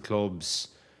chance of the clubs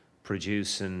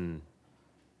producing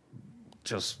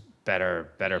just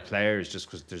better players, just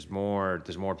because there's more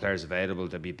players available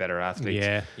to be better athletes.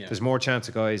 Yeah. There's more chance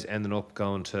of guys ending up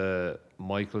going to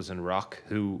Michaels and Rock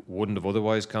who wouldn't have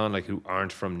otherwise gone, who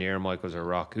aren't from near Michaels or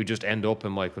Rock, who just end up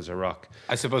in Michaels or Rock.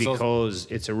 I suppose because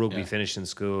it's a rugby finishing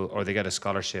school, or they get a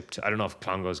scholarship to, I don't know if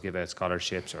Clongowes give out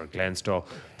scholarships or Glenstow.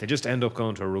 They just end up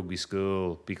going to a rugby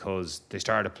school because they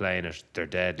started playing it, they're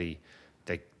deadly,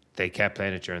 they kept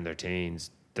playing it during their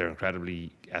teens, they're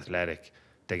incredibly athletic.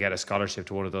 They get a scholarship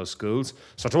to one of those schools.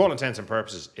 So to all intents and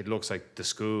purposes, it looks like the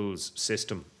school's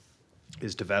system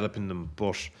is developing them,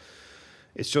 but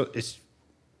it's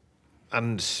I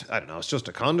don't know, it's just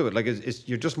a conduit.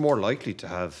 You're just more likely to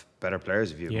have better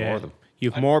players if you have more of them.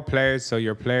 You've more players, so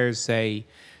your players say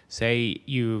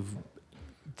you've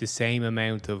the same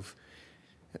amount of,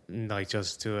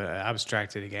 just to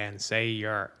abstract it again, say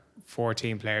your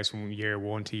 14 players from year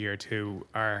 1 to year 2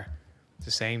 are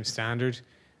the same standard,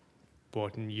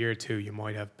 but in year 2 you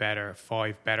might have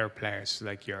 5 better players.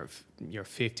 Your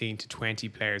 15 to 20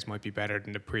 players might be better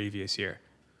than the previous year.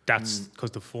 That's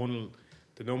because the funnel,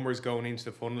 the numbers going into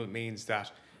the funnel, means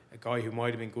that a guy who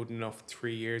might have been good enough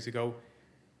 3 years ago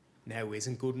now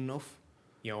isn't good enough,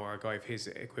 or a guy of his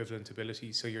equivalent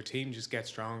ability. So your team just gets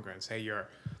stronger, and say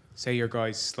your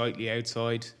guy's slightly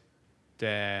outside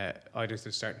either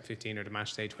the starting 15 or the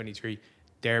match day 23,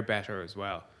 they're better as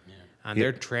well. Yeah. And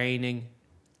they're training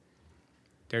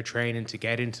to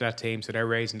get into that team, so they're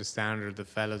raising the standard of the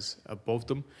fellas above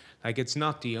them. It's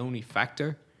not the only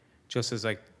factor, just as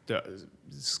the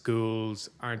schools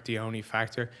aren't the only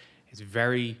factor. It's a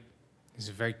very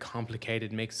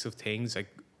complicated mix of things.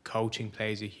 Coaching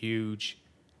plays a huge,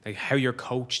 how you're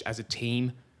coached as a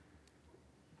team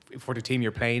for the team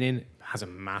you're playing in has a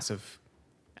massive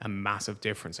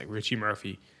difference. Richie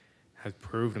Murphy has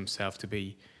proved himself to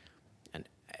be an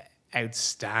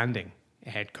outstanding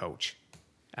head coach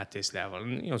at this level,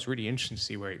 and it's really interesting to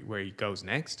see where he goes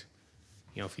next.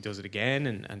 If he does it again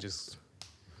and just.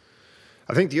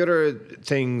 I think the other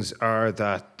things are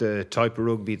that the type of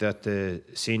rugby that the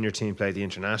senior team play, the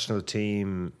international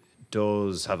team,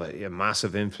 does have a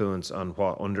massive influence on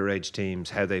what underage teams,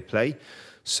 how they play.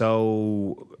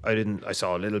 So I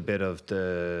saw a little bit of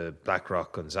the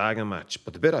Blackrock Gonzaga match,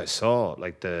 but the bit I saw,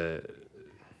 the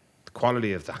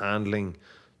quality of the handling,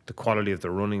 the quality of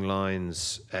the running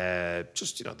lines, the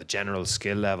general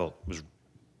skill level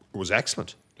was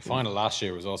excellent. The final last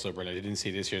year was also brilliant. I didn't see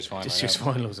this year's final. This year's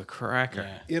final was a cracker.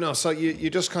 Yeah. So you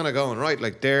just kind of going, right,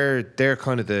 they're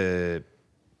kind of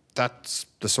that's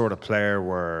the sort of player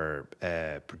we're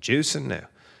producing now.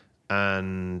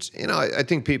 And, I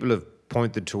think people have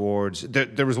pointed towards,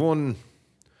 there's one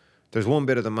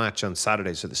bit of the match on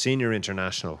Saturday, so the senior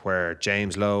international, where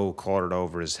James Lowe caught it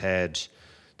over his head.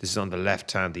 This is on the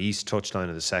left hand, the east touchline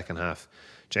of the second half.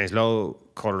 James Lowe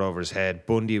caught it over his head.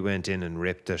 Bundy went in and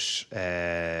ripped it,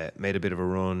 made a bit of a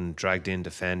run, dragged in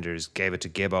defenders, gave it to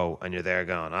Gibbo, and you're there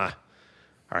going, our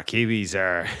Kiwis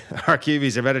are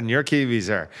better than your Kiwis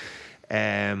are.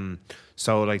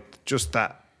 So just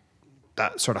that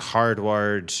that sort of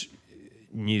hardwired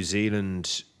New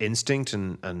Zealand instinct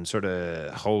and sort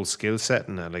of whole skill set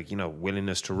and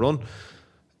willingness to run.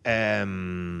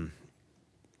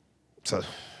 So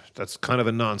that's kind of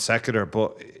a non sequitur,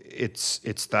 but it's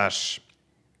that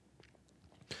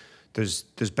there's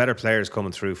better players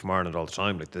coming through from Ireland all the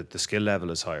time. Like the skill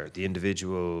level is higher, the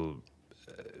individual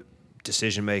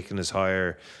decision making is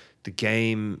higher, the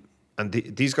game, and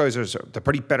these guys they're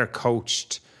pretty better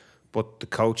coached. But the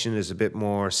coaching is a bit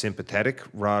more sympathetic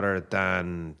rather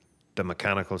than the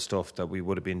mechanical stuff that we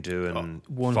would have been doing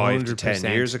 5 to 10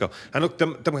 years ago. And look,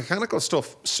 the mechanical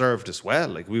stuff served us well.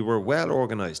 Like, we were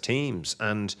well-organised teams,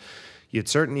 and you'd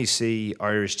certainly see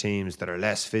Irish teams that are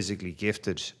less physically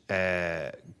gifted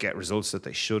get results that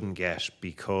they shouldn't get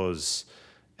because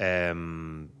they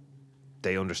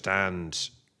understand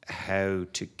how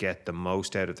to get the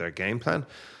most out of their game plan.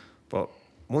 But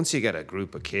once you get a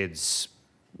group of kids...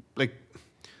 Like,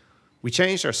 we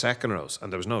changed our second rows and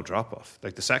there was no drop off.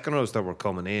 Like, the second rows that were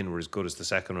coming in were as good as the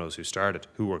second rows who started,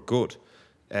 who were good.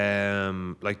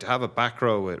 Like, to have a back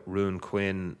row with Ruan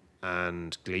Quinn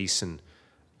and Gleeson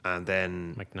and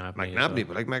then McNabney.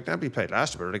 But like, McNabney played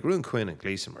last year, but like Ruan Quinn and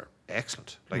Gleeson were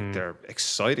excellent. Like, they're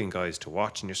exciting guys to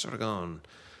watch, and you're sort of going,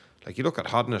 like, you look at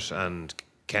Hodnett and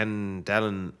Ken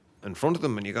Dellin in front of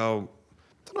them and you go,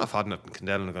 I don't know if Hodnett and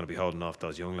Kendellen are going to be holding off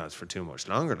those young lads for too much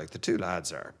longer. Like, the two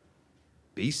lads are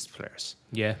beast players.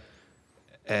 Yeah.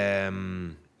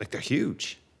 Like, they're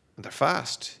huge and they're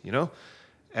fast, you know?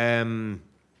 And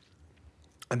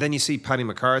then you see Paddy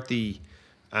McCarthy,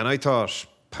 and I thought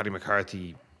Paddy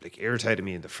McCarthy like irritated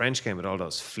me in the French game with all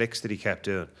those flicks that he kept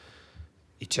doing.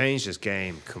 He changed his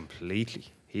game completely.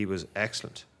 He was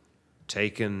excellent.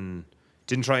 Didn't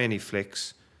try any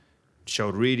flicks.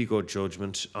 Showed really good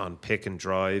judgment on pick and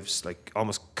drives, like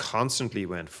almost constantly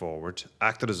went forward,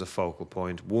 acted as a focal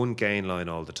point, won gain line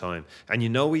all the time. And you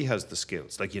know he has the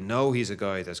skills. Like, you know he's a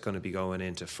guy that's going to be going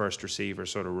into first receiver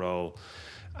sort of role,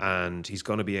 and he's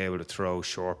going to be able to throw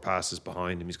short passes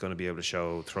behind him. He's going to be able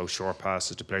to throw short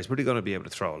passes to players, but he's going to be able to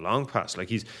throw a long pass. Like,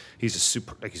 he's a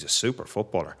super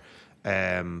footballer.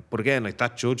 But again, like,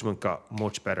 that judgment got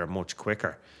much better, much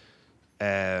quicker.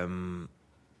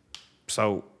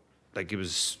 So, like,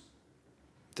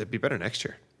 they'd be better next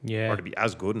year. Yeah. Or to be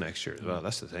as good next year as well.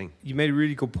 That's the thing. You made a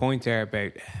really good point there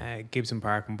about Gibson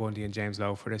Park and Bundy and James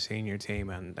Lowe for the senior team,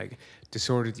 and like the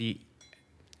sort of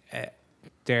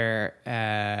their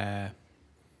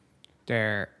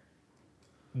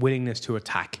willingness to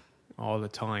attack all the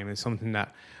time is something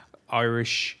that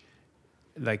Irish,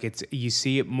 like, you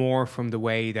see it more from the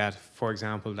way that, for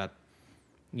example, that,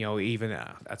 you know, even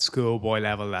at schoolboy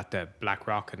level at the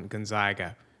Blackrock and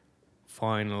Gonzaga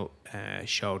final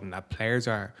showed, and that players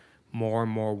are more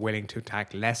and more willing to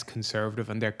attack, less conservative,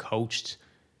 and they're coached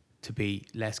to be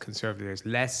less conservative. There's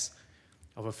less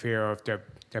of a fear of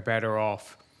they're better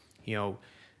off, you know,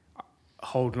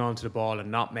 holding on to the ball and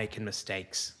not making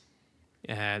mistakes.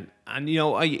 And you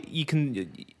know, you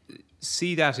can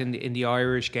see that in the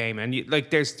Irish game, and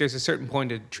there's a certain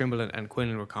point that Trimble and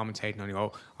Quinlan were commentating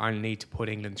on. Ireland need to put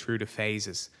England through the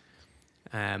phases,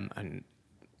 and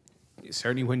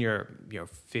certainly when you're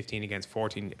 15 against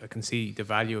 14, I can see the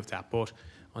value of that. But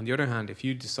on the other hand, if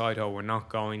you decide, we're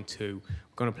going to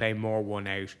play more one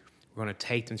out, we're going to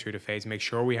take them through the phase, make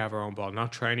sure we have our own ball,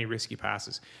 not try any risky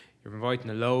passes. You're inviting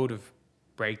a load of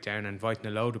breakdown, inviting a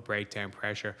load of breakdown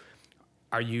pressure.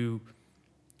 Are you,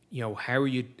 how are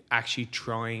you actually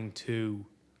trying to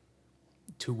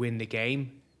win the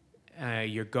game?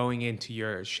 You're going into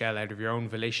your shell out of your own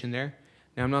volition there.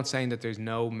 Now, I'm not saying that there's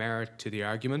no merit to the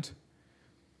argument,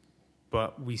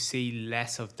 but we see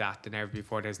less of that than ever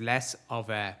before. There's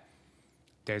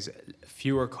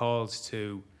fewer calls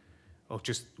to,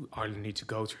 just Ireland need to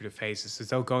go through the phases. As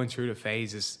though going through the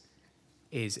phases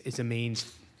is a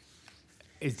means,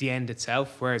 is the end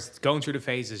itself. Whereas going through the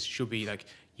phases should be like,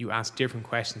 you ask different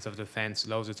questions of defence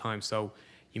loads of times, so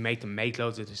you make them make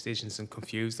loads of decisions and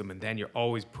confuse them, and then you're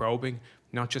always probing,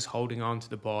 not just holding on to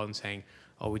the ball and saying,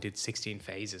 we did 16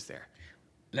 phases there.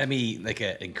 Let me, like,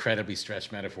 an incredibly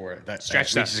stretched metaphor that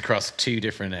Stretch reaches across two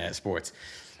different sports.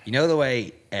 You know the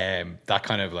way that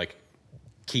kind of like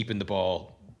keeping the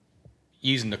ball,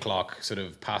 using the clock, sort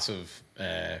of passive,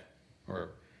 or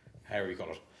however you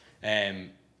call it,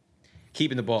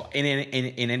 keeping the ball in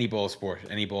any ball sport,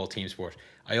 any ball team sport.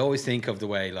 I always think of the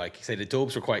way, like, say the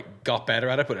Dubs got better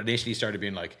at it, but initially started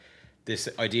being like, this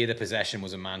idea that possession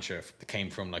was a mantra that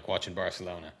came from like watching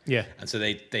Barcelona. Yeah. And so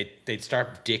they'd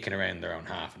start dicking around their own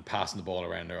half and passing the ball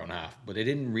around their own half, but they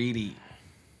didn't really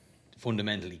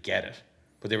fundamentally get it.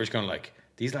 But they were just going to like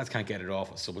these lads can't get it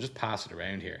off us, so we'll just pass it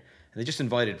around here. And they just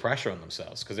invited pressure on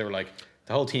themselves because they were like,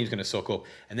 the whole team's going to suck up.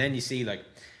 And then you see, like,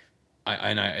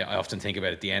 I often think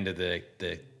about at the end of the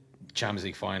Champions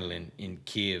League final in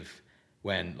Kiev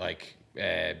when, like,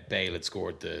 Bale had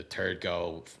scored the third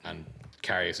goal and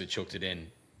Karius had chucked it in.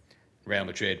 Real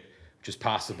Madrid just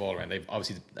passed the ball around. They've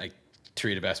obviously, like,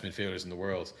 3 of the best midfielders in the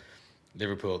world.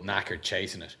 Liverpool knackered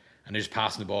chasing it, and they're just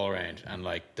passing the ball around, and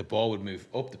like the ball would move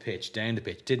up the pitch, down the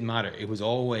pitch, didn't matter. It was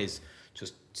always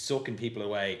just sucking people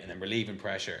away and then relieving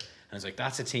pressure. And it's like,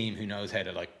 that's a team who knows how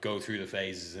to like go through the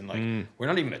phases and like we're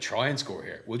not even going to try and score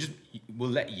here. We'll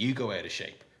let you go out of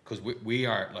shape because we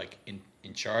are like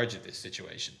in charge of this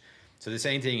situation. So the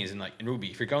same thing is in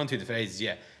rugby. If you're going through the phases,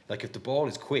 like if the ball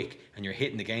is quick and you're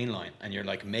hitting the gain line and you're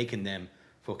like making them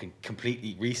fucking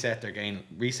completely reset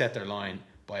their line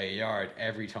by a yard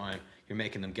every time, you're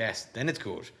making them guess, then it's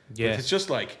good. Yeah. But if it's just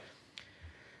like,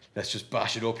 let's just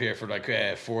bash it up here for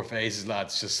like 4 phases,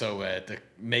 lads, just so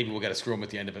maybe we'll get a scrum at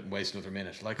the end of it and waste another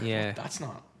minute. Like, that's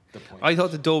not the point. I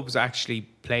thought the Dubs actually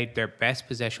played their best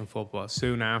possession football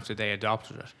soon after they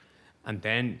adopted it, and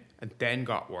then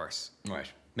got worse. Right.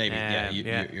 Maybe.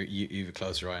 You've a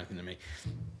closer eye than me.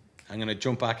 I'm going to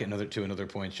jump back to another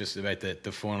point just about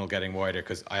the funnel getting wider,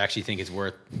 because I actually think it's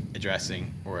worth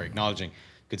addressing or acknowledging.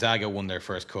 Gonzaga won their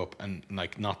first cup, and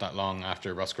like not that long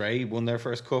after Ross Gray won their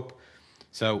first cup.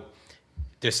 So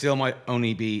there still might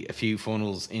only be a few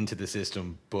funnels into the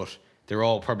system, but they're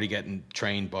all probably getting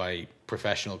trained by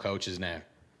professional coaches now.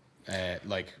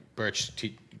 Like Birch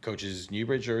coaches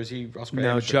Newbridge, or is he Ross Gray?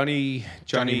 No, Johnny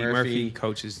Murphy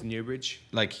coaches Newbridge.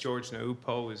 Like George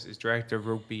Naupo is director of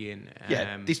rugby in.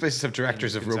 These places have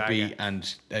directors of Gonzaga. rugby,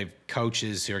 and they have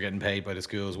coaches who are getting paid by the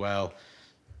school as well.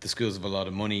 The schools have a lot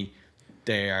of money.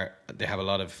 They have a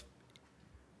lot of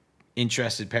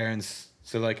interested parents.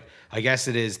 So like, I guess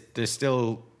there's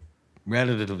still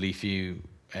relatively few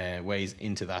ways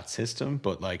into that system,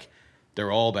 but like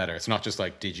they're all better. It's not just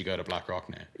like, did you go to Blackrock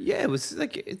now? Yeah, it was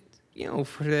like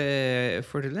for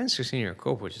the Leinster Senior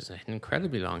Cup, which is an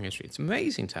incredibly long history. It's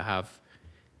amazing to have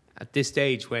at this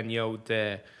stage when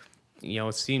it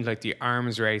seemed like the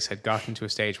arms race had gotten to a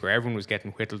stage where everyone was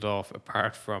getting whittled off,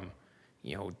 apart from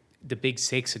the big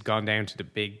 6 had gone down to the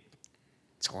big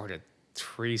sort of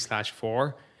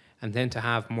 3/4, and then to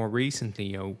have more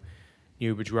recently,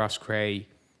 Newbridge, Ross Cray,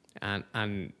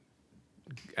 and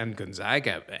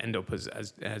Gonzaga end up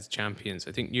as champions.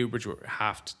 I think Newbridge were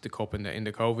halved the cup in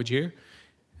the COVID year.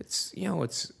 It's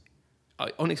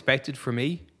unexpected for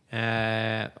me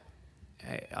in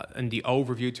the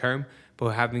overview term, but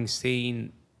having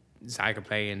seen Zaga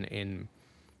play in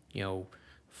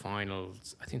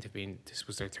finals, I think this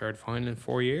was their 3rd final in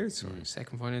 4 years, or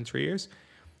 2nd final in 3 years.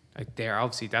 Like, they're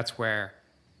obviously, that's where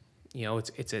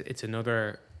it's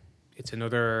another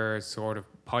sort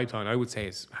of pipeline. I would say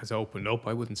has opened up.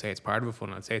 I wouldn't say it's part of a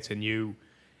funnel. I'd say it's a new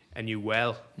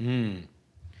well.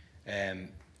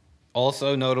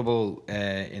 Also notable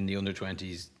in the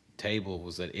under-20s table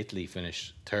was that Italy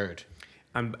finished 3rd.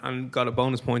 And got a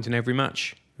bonus point in every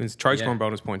match. It's try-scoring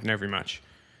bonus point in every match.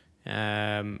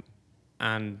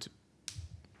 And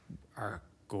are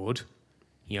good.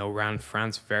 Ran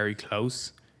France very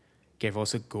close. Gave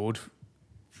us a good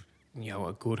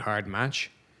hard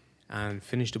match, and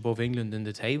finished above England in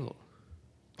the table.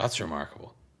 That's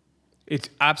remarkable. It's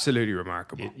absolutely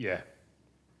remarkable. Yeah.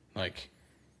 Like,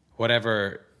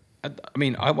 whatever. I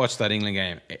mean, I watched that England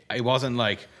game. It wasn't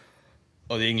like,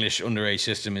 the English underage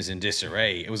system is in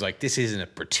disarray. It was like, this isn't a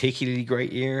particularly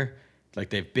great year. Like,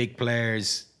 they've big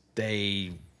players.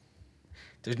 There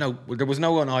was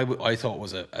no one I thought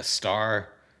was a star.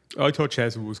 I thought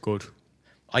Chesney was good.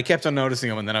 I kept on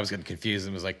noticing him, and then I was getting confused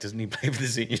and was like, doesn't he play for the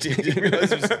senior team? Didn't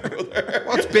realize it was his brother.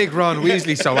 What's Big Ron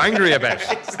Weasley so angry about?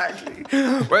 Exactly.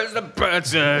 Where's the bird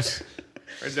cert?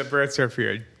 Where's the bird cert for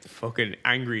your fucking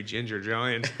angry ginger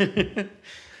giant?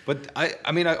 But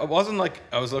I mean, I wasn't like,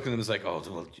 I was looking at them as like,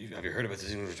 have you heard about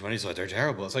this English 20 side? They're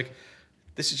terrible. It's like,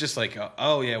 this is just like,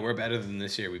 we're better than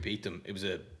this year. We beat them. It was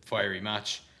a fiery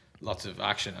match, lots of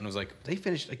action. And I was like,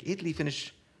 Italy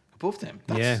finished above them.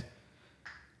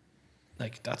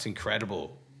 That's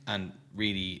incredible and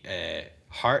really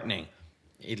heartening.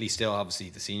 Italy still,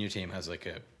 obviously, the senior team has like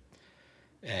a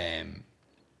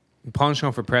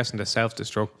Penchant for pressing the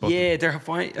self-destruct button. Yeah, they're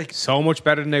fine. Like, so much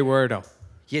better than they were, though.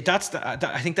 Yeah,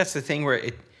 I think that's the thing where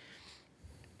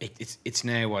it's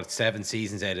now 7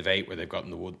 seasons out of 8 where they've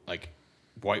gotten the wood like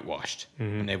whitewashed,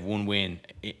 and they've one win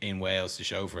in Wales to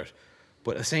show for it.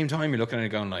 But at the same time, you're looking at it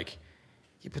going like,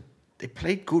 yeah, but they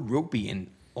played good rugby in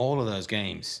all of those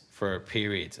games for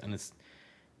periods, and it's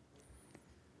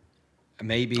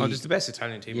maybe it's the best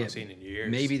Italian team I've seen in years.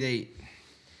 Maybe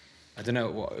I don't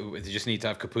know. They just need to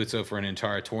have Capuzzo for an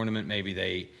entire tournament. Maybe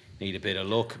they need a bit of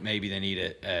luck. Maybe they need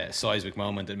a seismic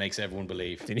moment that makes everyone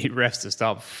believe. They need refs to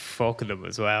stop fucking them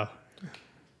as well.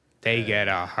 They get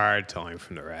a hard time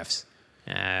from the refs.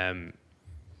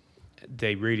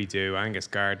 They really do. Angus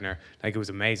Gardner, like, it was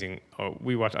amazing. I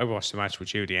watched the match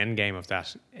with you, the end game of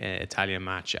that Italian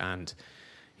match, and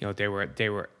they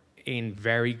were in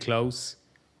very close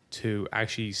to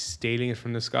actually stealing it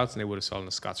from the Scots, and they would have sold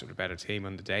the Scots with a better team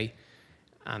on the day.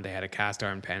 And they had a cast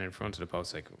iron pen in front of the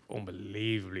post, like,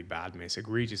 unbelievably bad miss,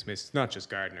 egregious miss. It's not just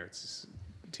Gardner, it's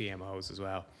TMOs as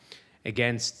well.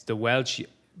 Against the Welsh,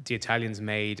 the Italians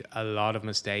made a lot of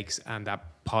mistakes, and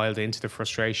that piled into the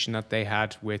frustration that they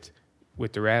had with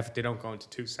the ref. They don't go into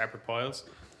two separate piles.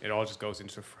 It all just goes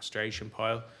into a frustration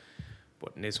pile.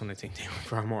 But in this one, I think they were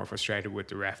far more frustrated with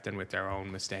the ref than with their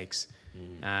own mistakes.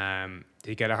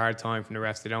 They get a hard time from the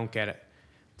refs. They don't get it.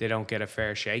 They don't get a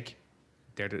fair shake.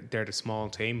 They're the small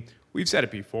team. We've said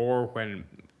it before when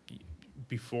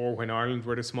Ireland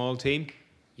were the small team.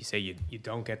 You say you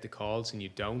don't get the calls, and you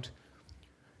don't.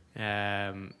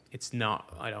 It's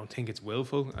not. I don't think it's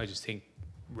willful. I just think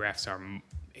refs are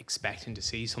expecting to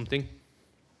see something.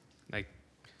 Like,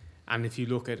 and if you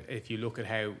look at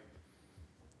how,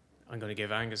 I'm going to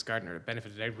give Angus Gardner the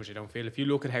benefit of the doubt, which I don't feel. If you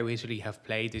look at how Italy have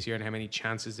played this year and how many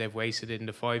chances they've wasted in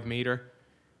the 5 metre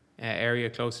area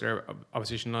close to their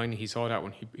opposition line, he saw that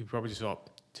one. He probably just thought,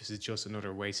 this is just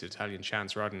another wasted Italian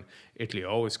chance, rather than Italy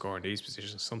always score in these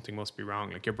positions. Something must be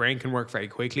wrong. Like, your brain can work very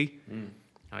quickly. And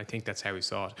I think that's how he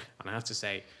saw it. And I have to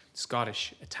say, the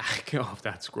Scottish attack of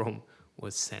that scrum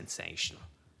was sensational.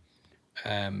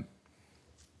 A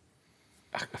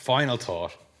final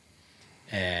thought.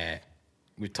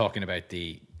 We're talking about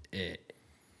the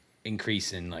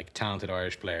increase in, like, talented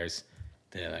Irish players,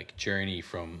 the, like, journey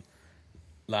from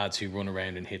lads who run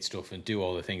around and hit stuff and do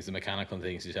all the things, the mechanical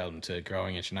things you tell them, to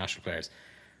growing international players.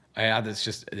 I had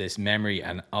this memory,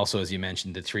 and also, as you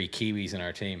mentioned, the 3 Kiwis in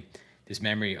our team, this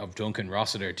memory of Duncan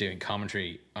Rossiter doing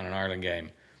commentary on an Ireland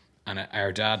game, and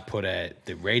our dad put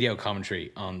the radio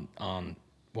commentary on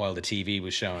while the TV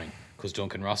was showing, because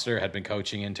Duncan Rossiter had been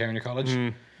coaching in Turner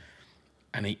College,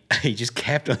 and he just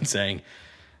kept on saying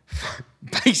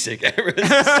basic errors,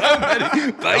 so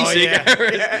many basic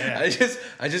errors. Yeah.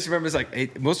 I just remember, it's like,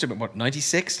 it must have been, what,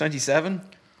 96, 97?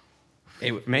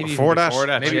 Maybe before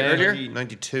that, maybe earlier,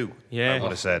 92. Yeah, I would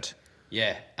have said.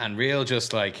 Yeah, and real,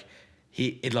 just like,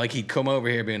 he'd come over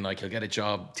here being like, he'll get a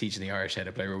job teaching the Irish how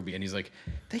to play rugby, and he's like,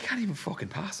 they can't even fucking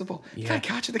pass the ball. They can't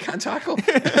catch it, they can't tackle.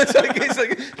 it's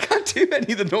like can't do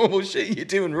any of the normal shit you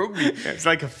do in rugby. It's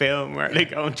like a film where they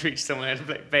go and teach someone how to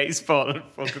play baseball in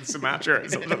fucking Sumatra or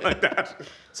something like that.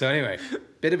 So anyway,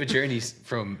 bit of a journey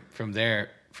from there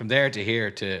to here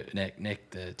to Nick,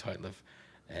 the title of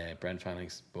Brent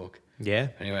Fanning's book. Yeah.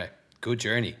 Anyway, good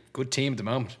journey, good team at the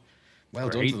moment. Well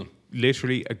done to them.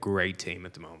 Literally a great team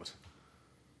at the moment.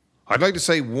 I'd like to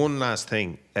say one last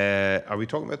thing. Are we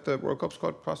talking about the World Cup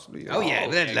squad possibly? Oh yeah,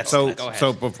 let's go ahead.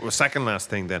 So, second last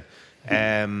thing then.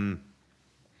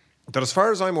 That as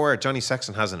far as I'm aware, Johnny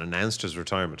Sexton hasn't announced his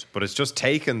retirement, but it's just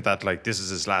taken that, like, this is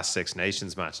his last Six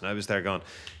Nations match, and I was there going,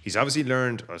 he's obviously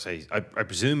learned, I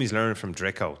presume he's learned from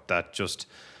Drico that just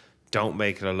don't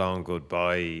make it a long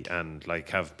goodbye, and, like,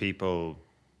 have people,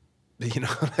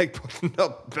 like, putting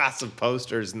up massive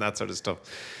posters and that sort of stuff,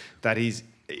 that he's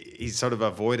sort of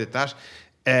avoided that.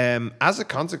 As a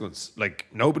consequence, like,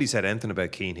 nobody said anything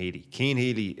about Cian Healy. Cian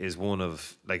Healy is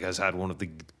has had one of the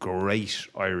great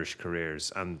Irish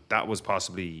careers, and that was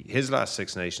possibly his last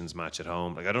Six Nations match at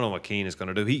home. Like, I don't know what Cian is going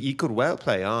to do. He could well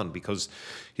play on, because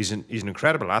he's an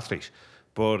incredible athlete.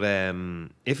 But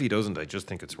if he doesn't, I just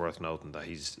think it's worth noting that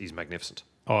he's magnificent.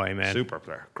 Oh, amen. Super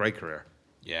player, great career.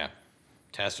 Yeah,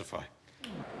 testify.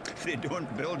 They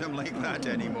don't build him like that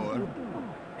anymore.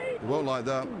 He won't like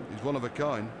that. He's one of a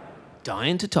kind.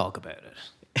 Dying to talk about it.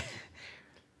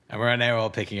 And we're now all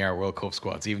picking our World Cup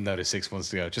squads, even though there's 6 months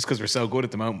to go, just because we're so good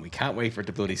at the moment. We can't wait for it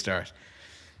to bloody start.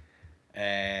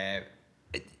 I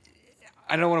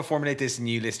don't want to formulate this in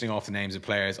you listing off the names of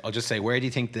players. I'll just say, where do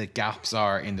you think the gaps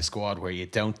are in the squad where you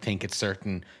don't think it's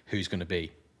certain who's going to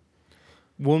be?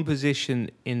 One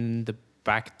position in the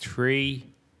back three.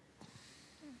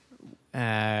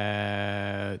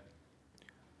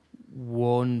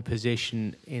 One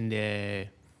position in the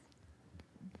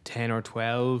 10 or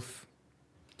 12,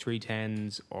 3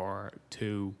 10s or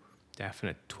 2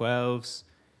 definite 12s.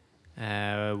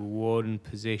 One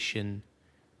position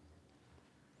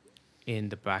in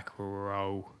the back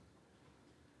row,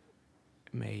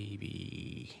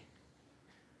 maybe.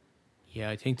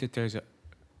 Yeah, I think that there's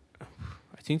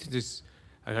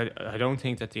I don't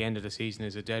think that the end of the season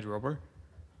is a dead rubber.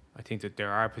 I think that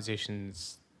there are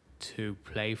positions to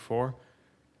play for,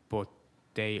 but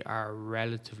they are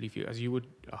relatively few, as you would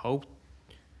hope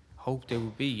they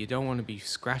would be. You don't want to be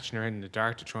scratching around in the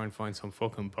dark to try and find some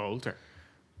fucking bolter,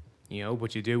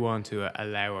 but you do want to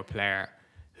allow a player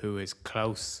who is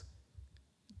close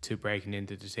to breaking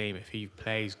into the team. If he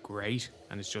plays great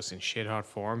and is just in shit hot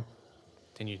form,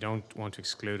 then you don't want to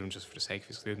exclude him just for the sake of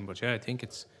excluding. But yeah, I think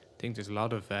there's a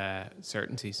lot of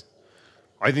certainties.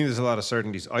 I think there's a lot of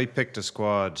certainties. I picked a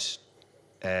squad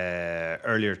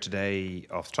earlier today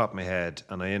off the top of my head,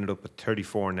 and I ended up with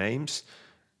 34 names.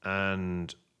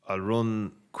 And I'll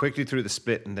run quickly through the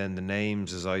split and then the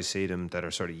names as I see them that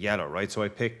are sort of yellow, right? So I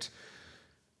picked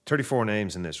 34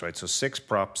 names in this, right? So 6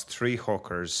 props, 3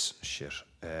 hookers.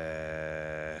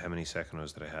 How many second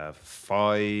rows did I have?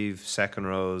 5 second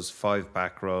rows, 5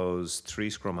 back rows, 3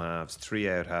 scrum halves, 3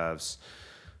 out halves,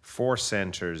 4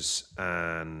 centres,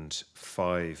 and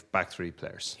 5 back 3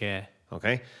 players. Yeah.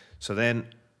 Okay. So then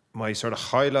my sort of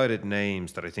highlighted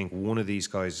names that I think one of these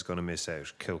guys is going to miss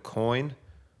out. Kilcoyne.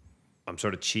 I'm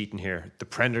sort of cheating here. The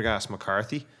Prendergast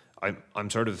McCarthy. I'm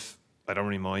sort of, I don't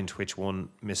really mind which one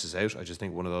misses out. I just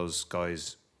think one of those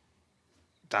guys,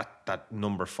 that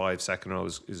number 5 second row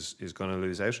is going to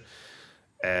lose out.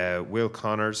 Will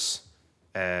Connors,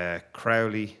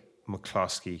 Crowley,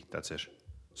 McCloskey. That's it.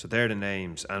 So they're the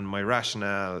names. And my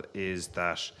rationale is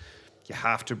that you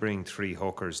have to bring 3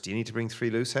 hookers. Do you need to bring 3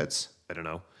 loose heads? I don't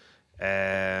know.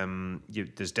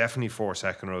 There's definitely 4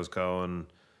 second rows going.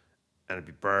 And it'd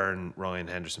be Byrne, Ryan,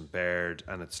 Henderson, Baird.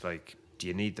 And it's like, do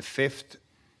you need the 5th?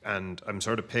 And I'm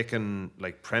sort of picking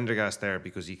like Prendergast there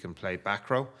because he can play back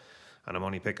row. And I'm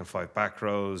only picking 5 back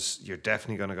rows. You're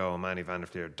definitely going to go Manny van der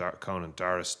Fleer, Conan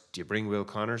Doris. Do you bring Will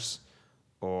Connors?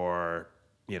 Or,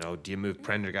 do you move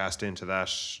Prendergast into that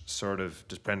sort of,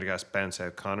 does Prendergast bounce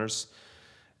out Connors?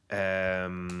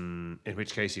 In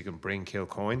which case you can bring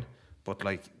Kilcoyne. But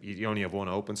like, you only have one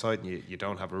open side and you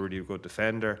don't have a really good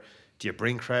defender. Do you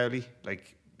bring Crowley?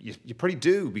 Like, you probably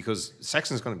do because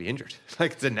Sexton's going to be injured.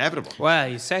 Like, it's inevitable.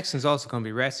 Well, Sexton's also going to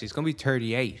be rested. He's going to be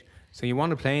 38. So you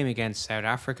want to play him against South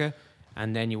Africa,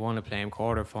 and then you want to play him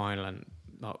quarter-final and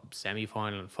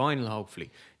semi-final and final,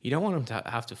 hopefully. You don't want him to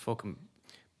have to fucking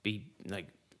be, like,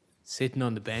 sitting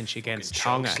on the bench against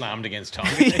Tonga. Slammed against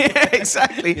Tonga. Yeah,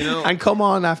 exactly. And come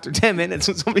on after 10 minutes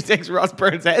when somebody takes Ross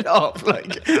Byrne's head off.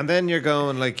 Like. And then you're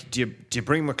going, like, do you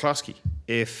bring McCloskey?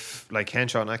 If, like,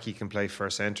 Henshaw and Aki can play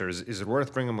first centre, is it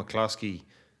worth bringing McCloskey,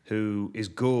 who is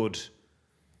good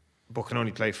but can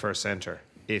only play first centre,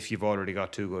 if you've already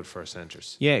got 2 good first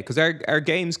centres? Yeah, because our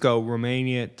games go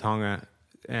Romania, Tonga,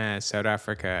 South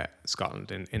Africa,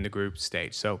 Scotland in the group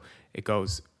stage. So it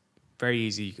goes very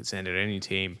easy. You can send it to any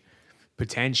team.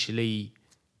 Potentially,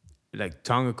 like,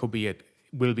 Tonga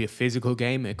will be a physical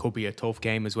game. It could be a tough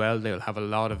game as well. They'll have a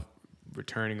lot of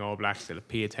returning All Blacks. They'll have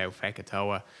Piatau,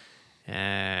 Fekatoa,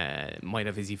 might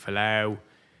have Izzy Folau.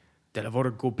 They'll have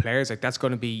other good players. Like, that's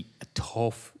going to be a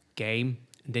tough game.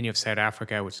 And then you have South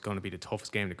Africa, which is going to be the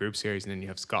toughest game in the group series, and then you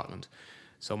have Scotland.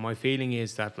 So my feeling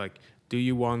is that, like, do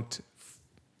you want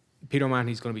Peter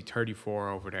O'Mahony's going to be 34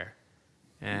 over there?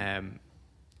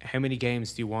 How many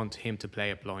games do you want him to play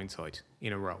at blindside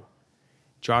in a row?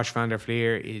 Josh van der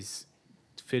Fleer is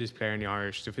the fittest player in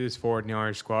the fittest forward in the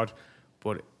Irish squad,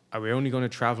 but are we only going to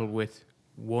travel with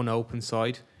one open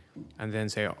side and then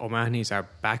say O'Mahony's our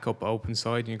backup open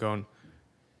side? And you're going,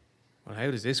 well,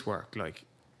 how does this work? Like,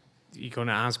 you're going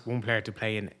to ask one player to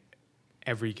play in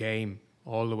every game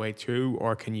all the way through,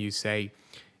 or can you say,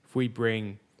 if we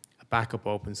bring a backup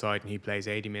open side and he plays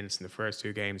 80 minutes in the first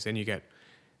 2 games, then you get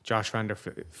Josh van der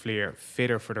Fleer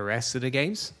fitter for the rest of the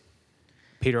games,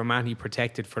 Peter O'Mahony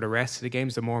protected for the rest of the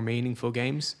games, the more meaningful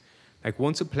games. Like,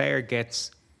 once a player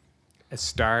gets a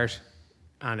start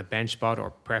and a bench spot, or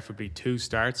preferably 2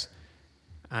 starts,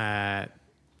 the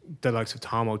likes of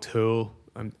Tom O'Toole,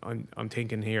 I'm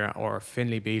thinking here, or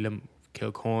Finlay Beelum,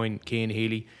 Kilcoyne, Cian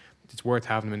Healy, it's worth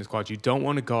having him in the squad. You don't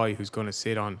want a guy who's going to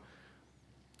sit on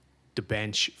the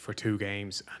bench for 2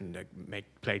 games and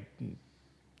play,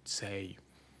 say,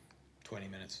 20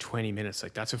 minutes.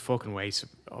 Like, that's a fucking waste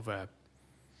of a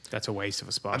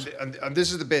spot. And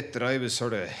this is the bit that I was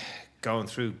sort of going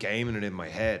through, gaming it in my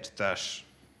head, that,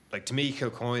 like, to me,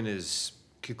 Kilcoyne and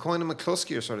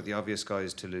McCluskey are sort of the obvious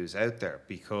guys to lose out there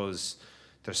because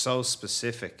they're so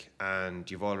specific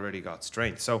and you've already got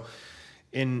strength. So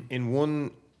in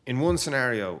one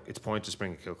scenario, it's pointless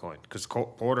bringing Kilcoyne because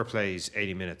Porter plays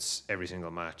 80 minutes every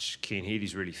single match. Cian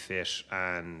Healy's really fit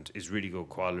and is really good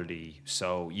quality.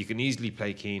 So you can easily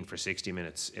play Cian for 60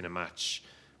 minutes in a match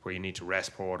where you need to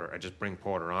rest Porter and just bring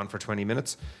Porter on for 20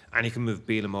 minutes. And you can move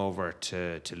Beelum over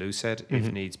to loosehead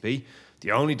if needs be.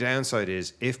 The only downside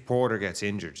is if Porter gets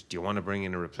injured, do you want to bring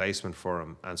in a replacement for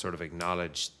him and sort of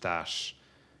acknowledge that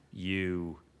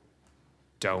you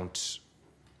don't,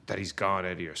 that he's gone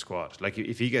out of your squad? Like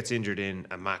if he gets injured in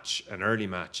a match, an early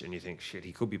match, and you think, shit,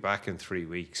 he could be back in 3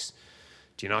 weeks,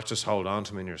 do you not just hold on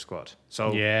to him in your squad?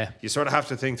 So you sort of have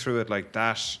to think through it like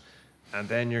that. And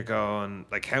then you're going,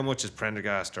 like, how much is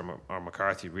Prendergast or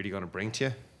McCarthy really going to bring to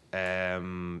you?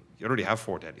 You already have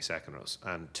 4 deadly second rows,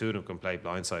 and 2 of them can play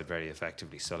blindside very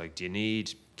effectively. So, like, do you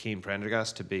need Keane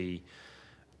Prendergast to be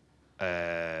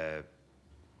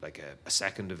like a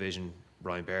second division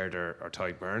Ryan Baird or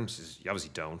Tyke Burns? You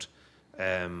obviously don't.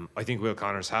 I think Will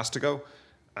Connors has to go.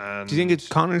 And do you think it's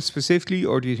Connors specifically,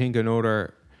 or do you think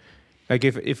another? Like,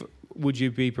 if would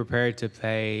you be prepared to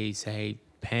play, say,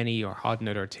 Penny or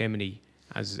Hodnett or Timoney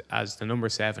as the number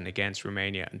 7 against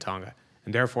Romania and Tonga?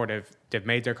 And therefore they've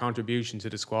made their contribution to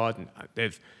the squad, and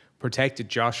they've protected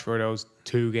Josh for those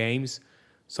 2 games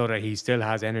so that he still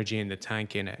has energy in the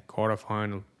tank in a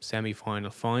quarter-final, semi-final,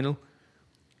 final.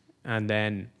 And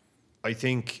then I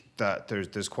think that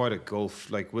there's quite a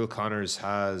gulf. Like, Will Connors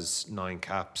has 9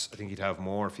 caps. I think he'd have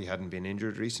more if he hadn't been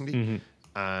injured recently.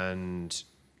 And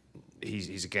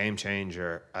he's a game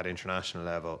changer at international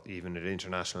level, even at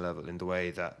international level, in the way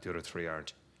that the other 3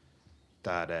 aren't.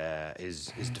 That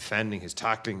his defending, his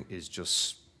tackling is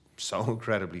just so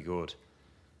incredibly good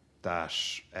that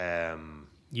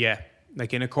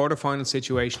like in a quarter-final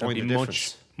situation, I'd be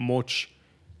difference. much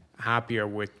happier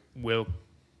with Will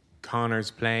Connors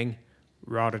playing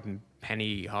rather than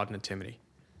Penny, Hodnett, Timoney.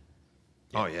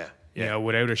 Oh yeah. You know,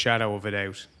 without a shadow of a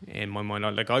doubt in my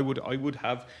mind. Like I would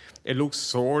have. It looks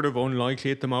sort of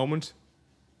unlikely at the moment,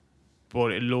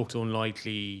 but it looked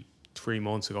unlikely 3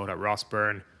 months ago that Ross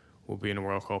Byrne would be in a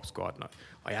World Cup squad. And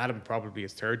I had him probably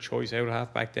as 3rd choice out of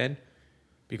half back then,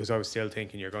 because I was still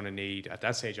thinking you're going to need, at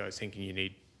that stage I was thinking you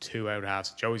need 2 out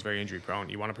halves. Joey's very injury prone.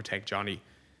 You want to protect Johnny,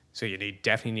 so you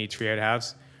definitely need 3 out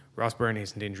halves. Ross Byrne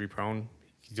isn't injury prone.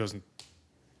 He doesn't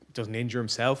injure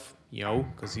himself, you know,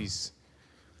 because he's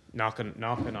knocking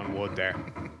on wood there.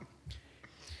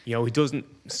 You know, he doesn't.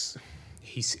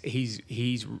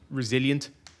 He's resilient,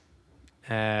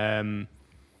 and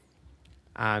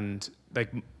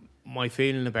like my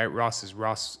feeling about Ross is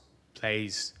Ross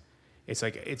plays. It's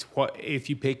like it's what if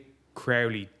you pick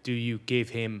Crowley, do you give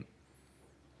him?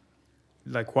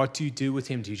 Like, what do you do with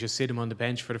him? Do you just sit him on the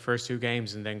bench for the first 2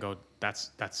 games and then go,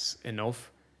 that's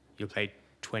enough? You'll play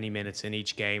 20 minutes in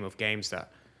each game of games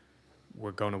that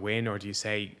we're going to win, or do you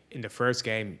say in the first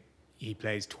game he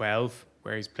plays 12,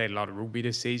 where he's played a lot of rugby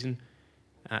this season,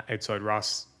 outside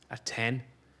Ross at 10, and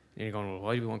you're going, well,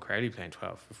 why do we want Crowley playing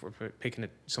 12 if we're picking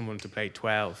someone to play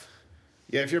 12?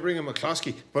 Yeah, if you're bringing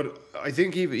McCloskey, but I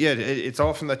think even it's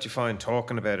often that you find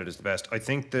talking about it is the best. I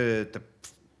think the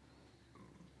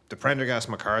Prendergast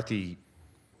McCarthy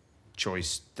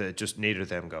choice, that just neither of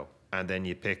them go, and then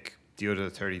you pick the other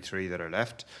 33 that are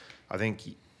left. I think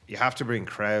you have to bring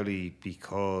Crowley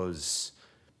because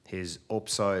his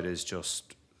upside is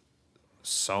just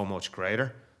so much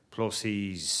greater. Plus,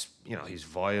 he's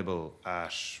viable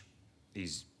at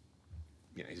he's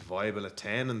viable at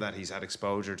 10, and that he's had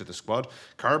exposure to the squad.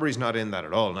 Carberry's not in that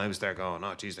at all. And I was there going,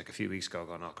 oh geez, like a few weeks ago,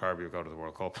 going, oh, Carberry will go to the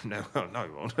World Cup. And now, no, he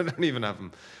won't. I don't even have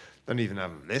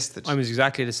him listed. I was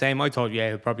exactly the same. I thought,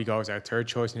 he'll probably go as our 3rd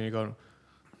choice, and you're going,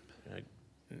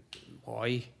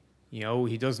 why? You know,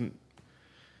 he doesn't.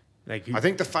 Like, I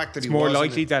think the fact that it's he more wasn't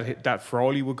likely that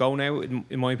Frawley would go now,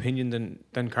 in my opinion,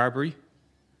 than Carberry.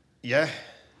 Yeah,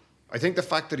 I think the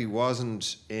fact that he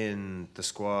wasn't in the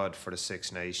squad for the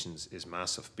Six Nations is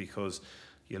massive, because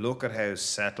you look at how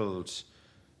settled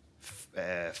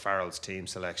Farrell's team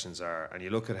selections are, and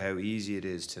you look at how easy it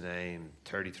is to name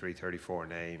 33, 34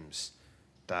 names,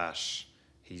 that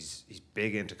he's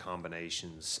big into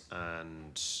combinations,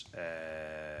 and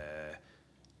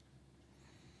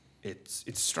it's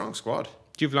a strong squad.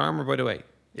 Do you have Larmer, by the way?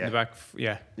 Yeah. In the back,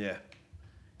 yeah.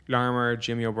 Larmer,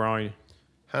 Jimmy O'Brien.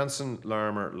 Hansen,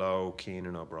 Larmer, Lowe,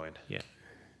 Keenan, O'Brien. Yeah.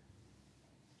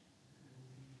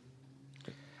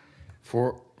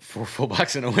 Four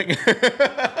fullbacks and a winger.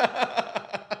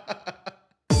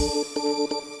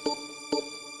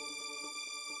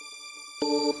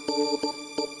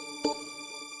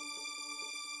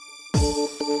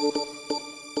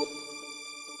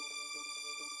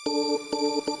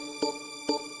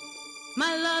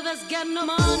 My lover's got no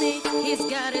money, he's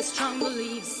got his strong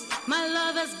beliefs. My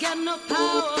lover's got no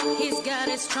power, he's got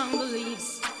his strong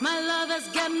beliefs. My lover's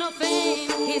got no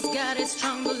fame, he's got his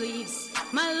strong beliefs.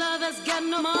 My lover's got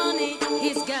no money,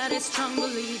 he's got his strong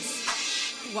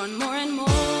beliefs. Want more and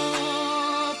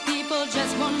more, people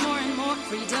just want more and more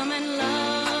freedom and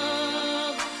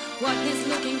love. what he's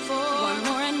looking for. One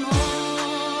more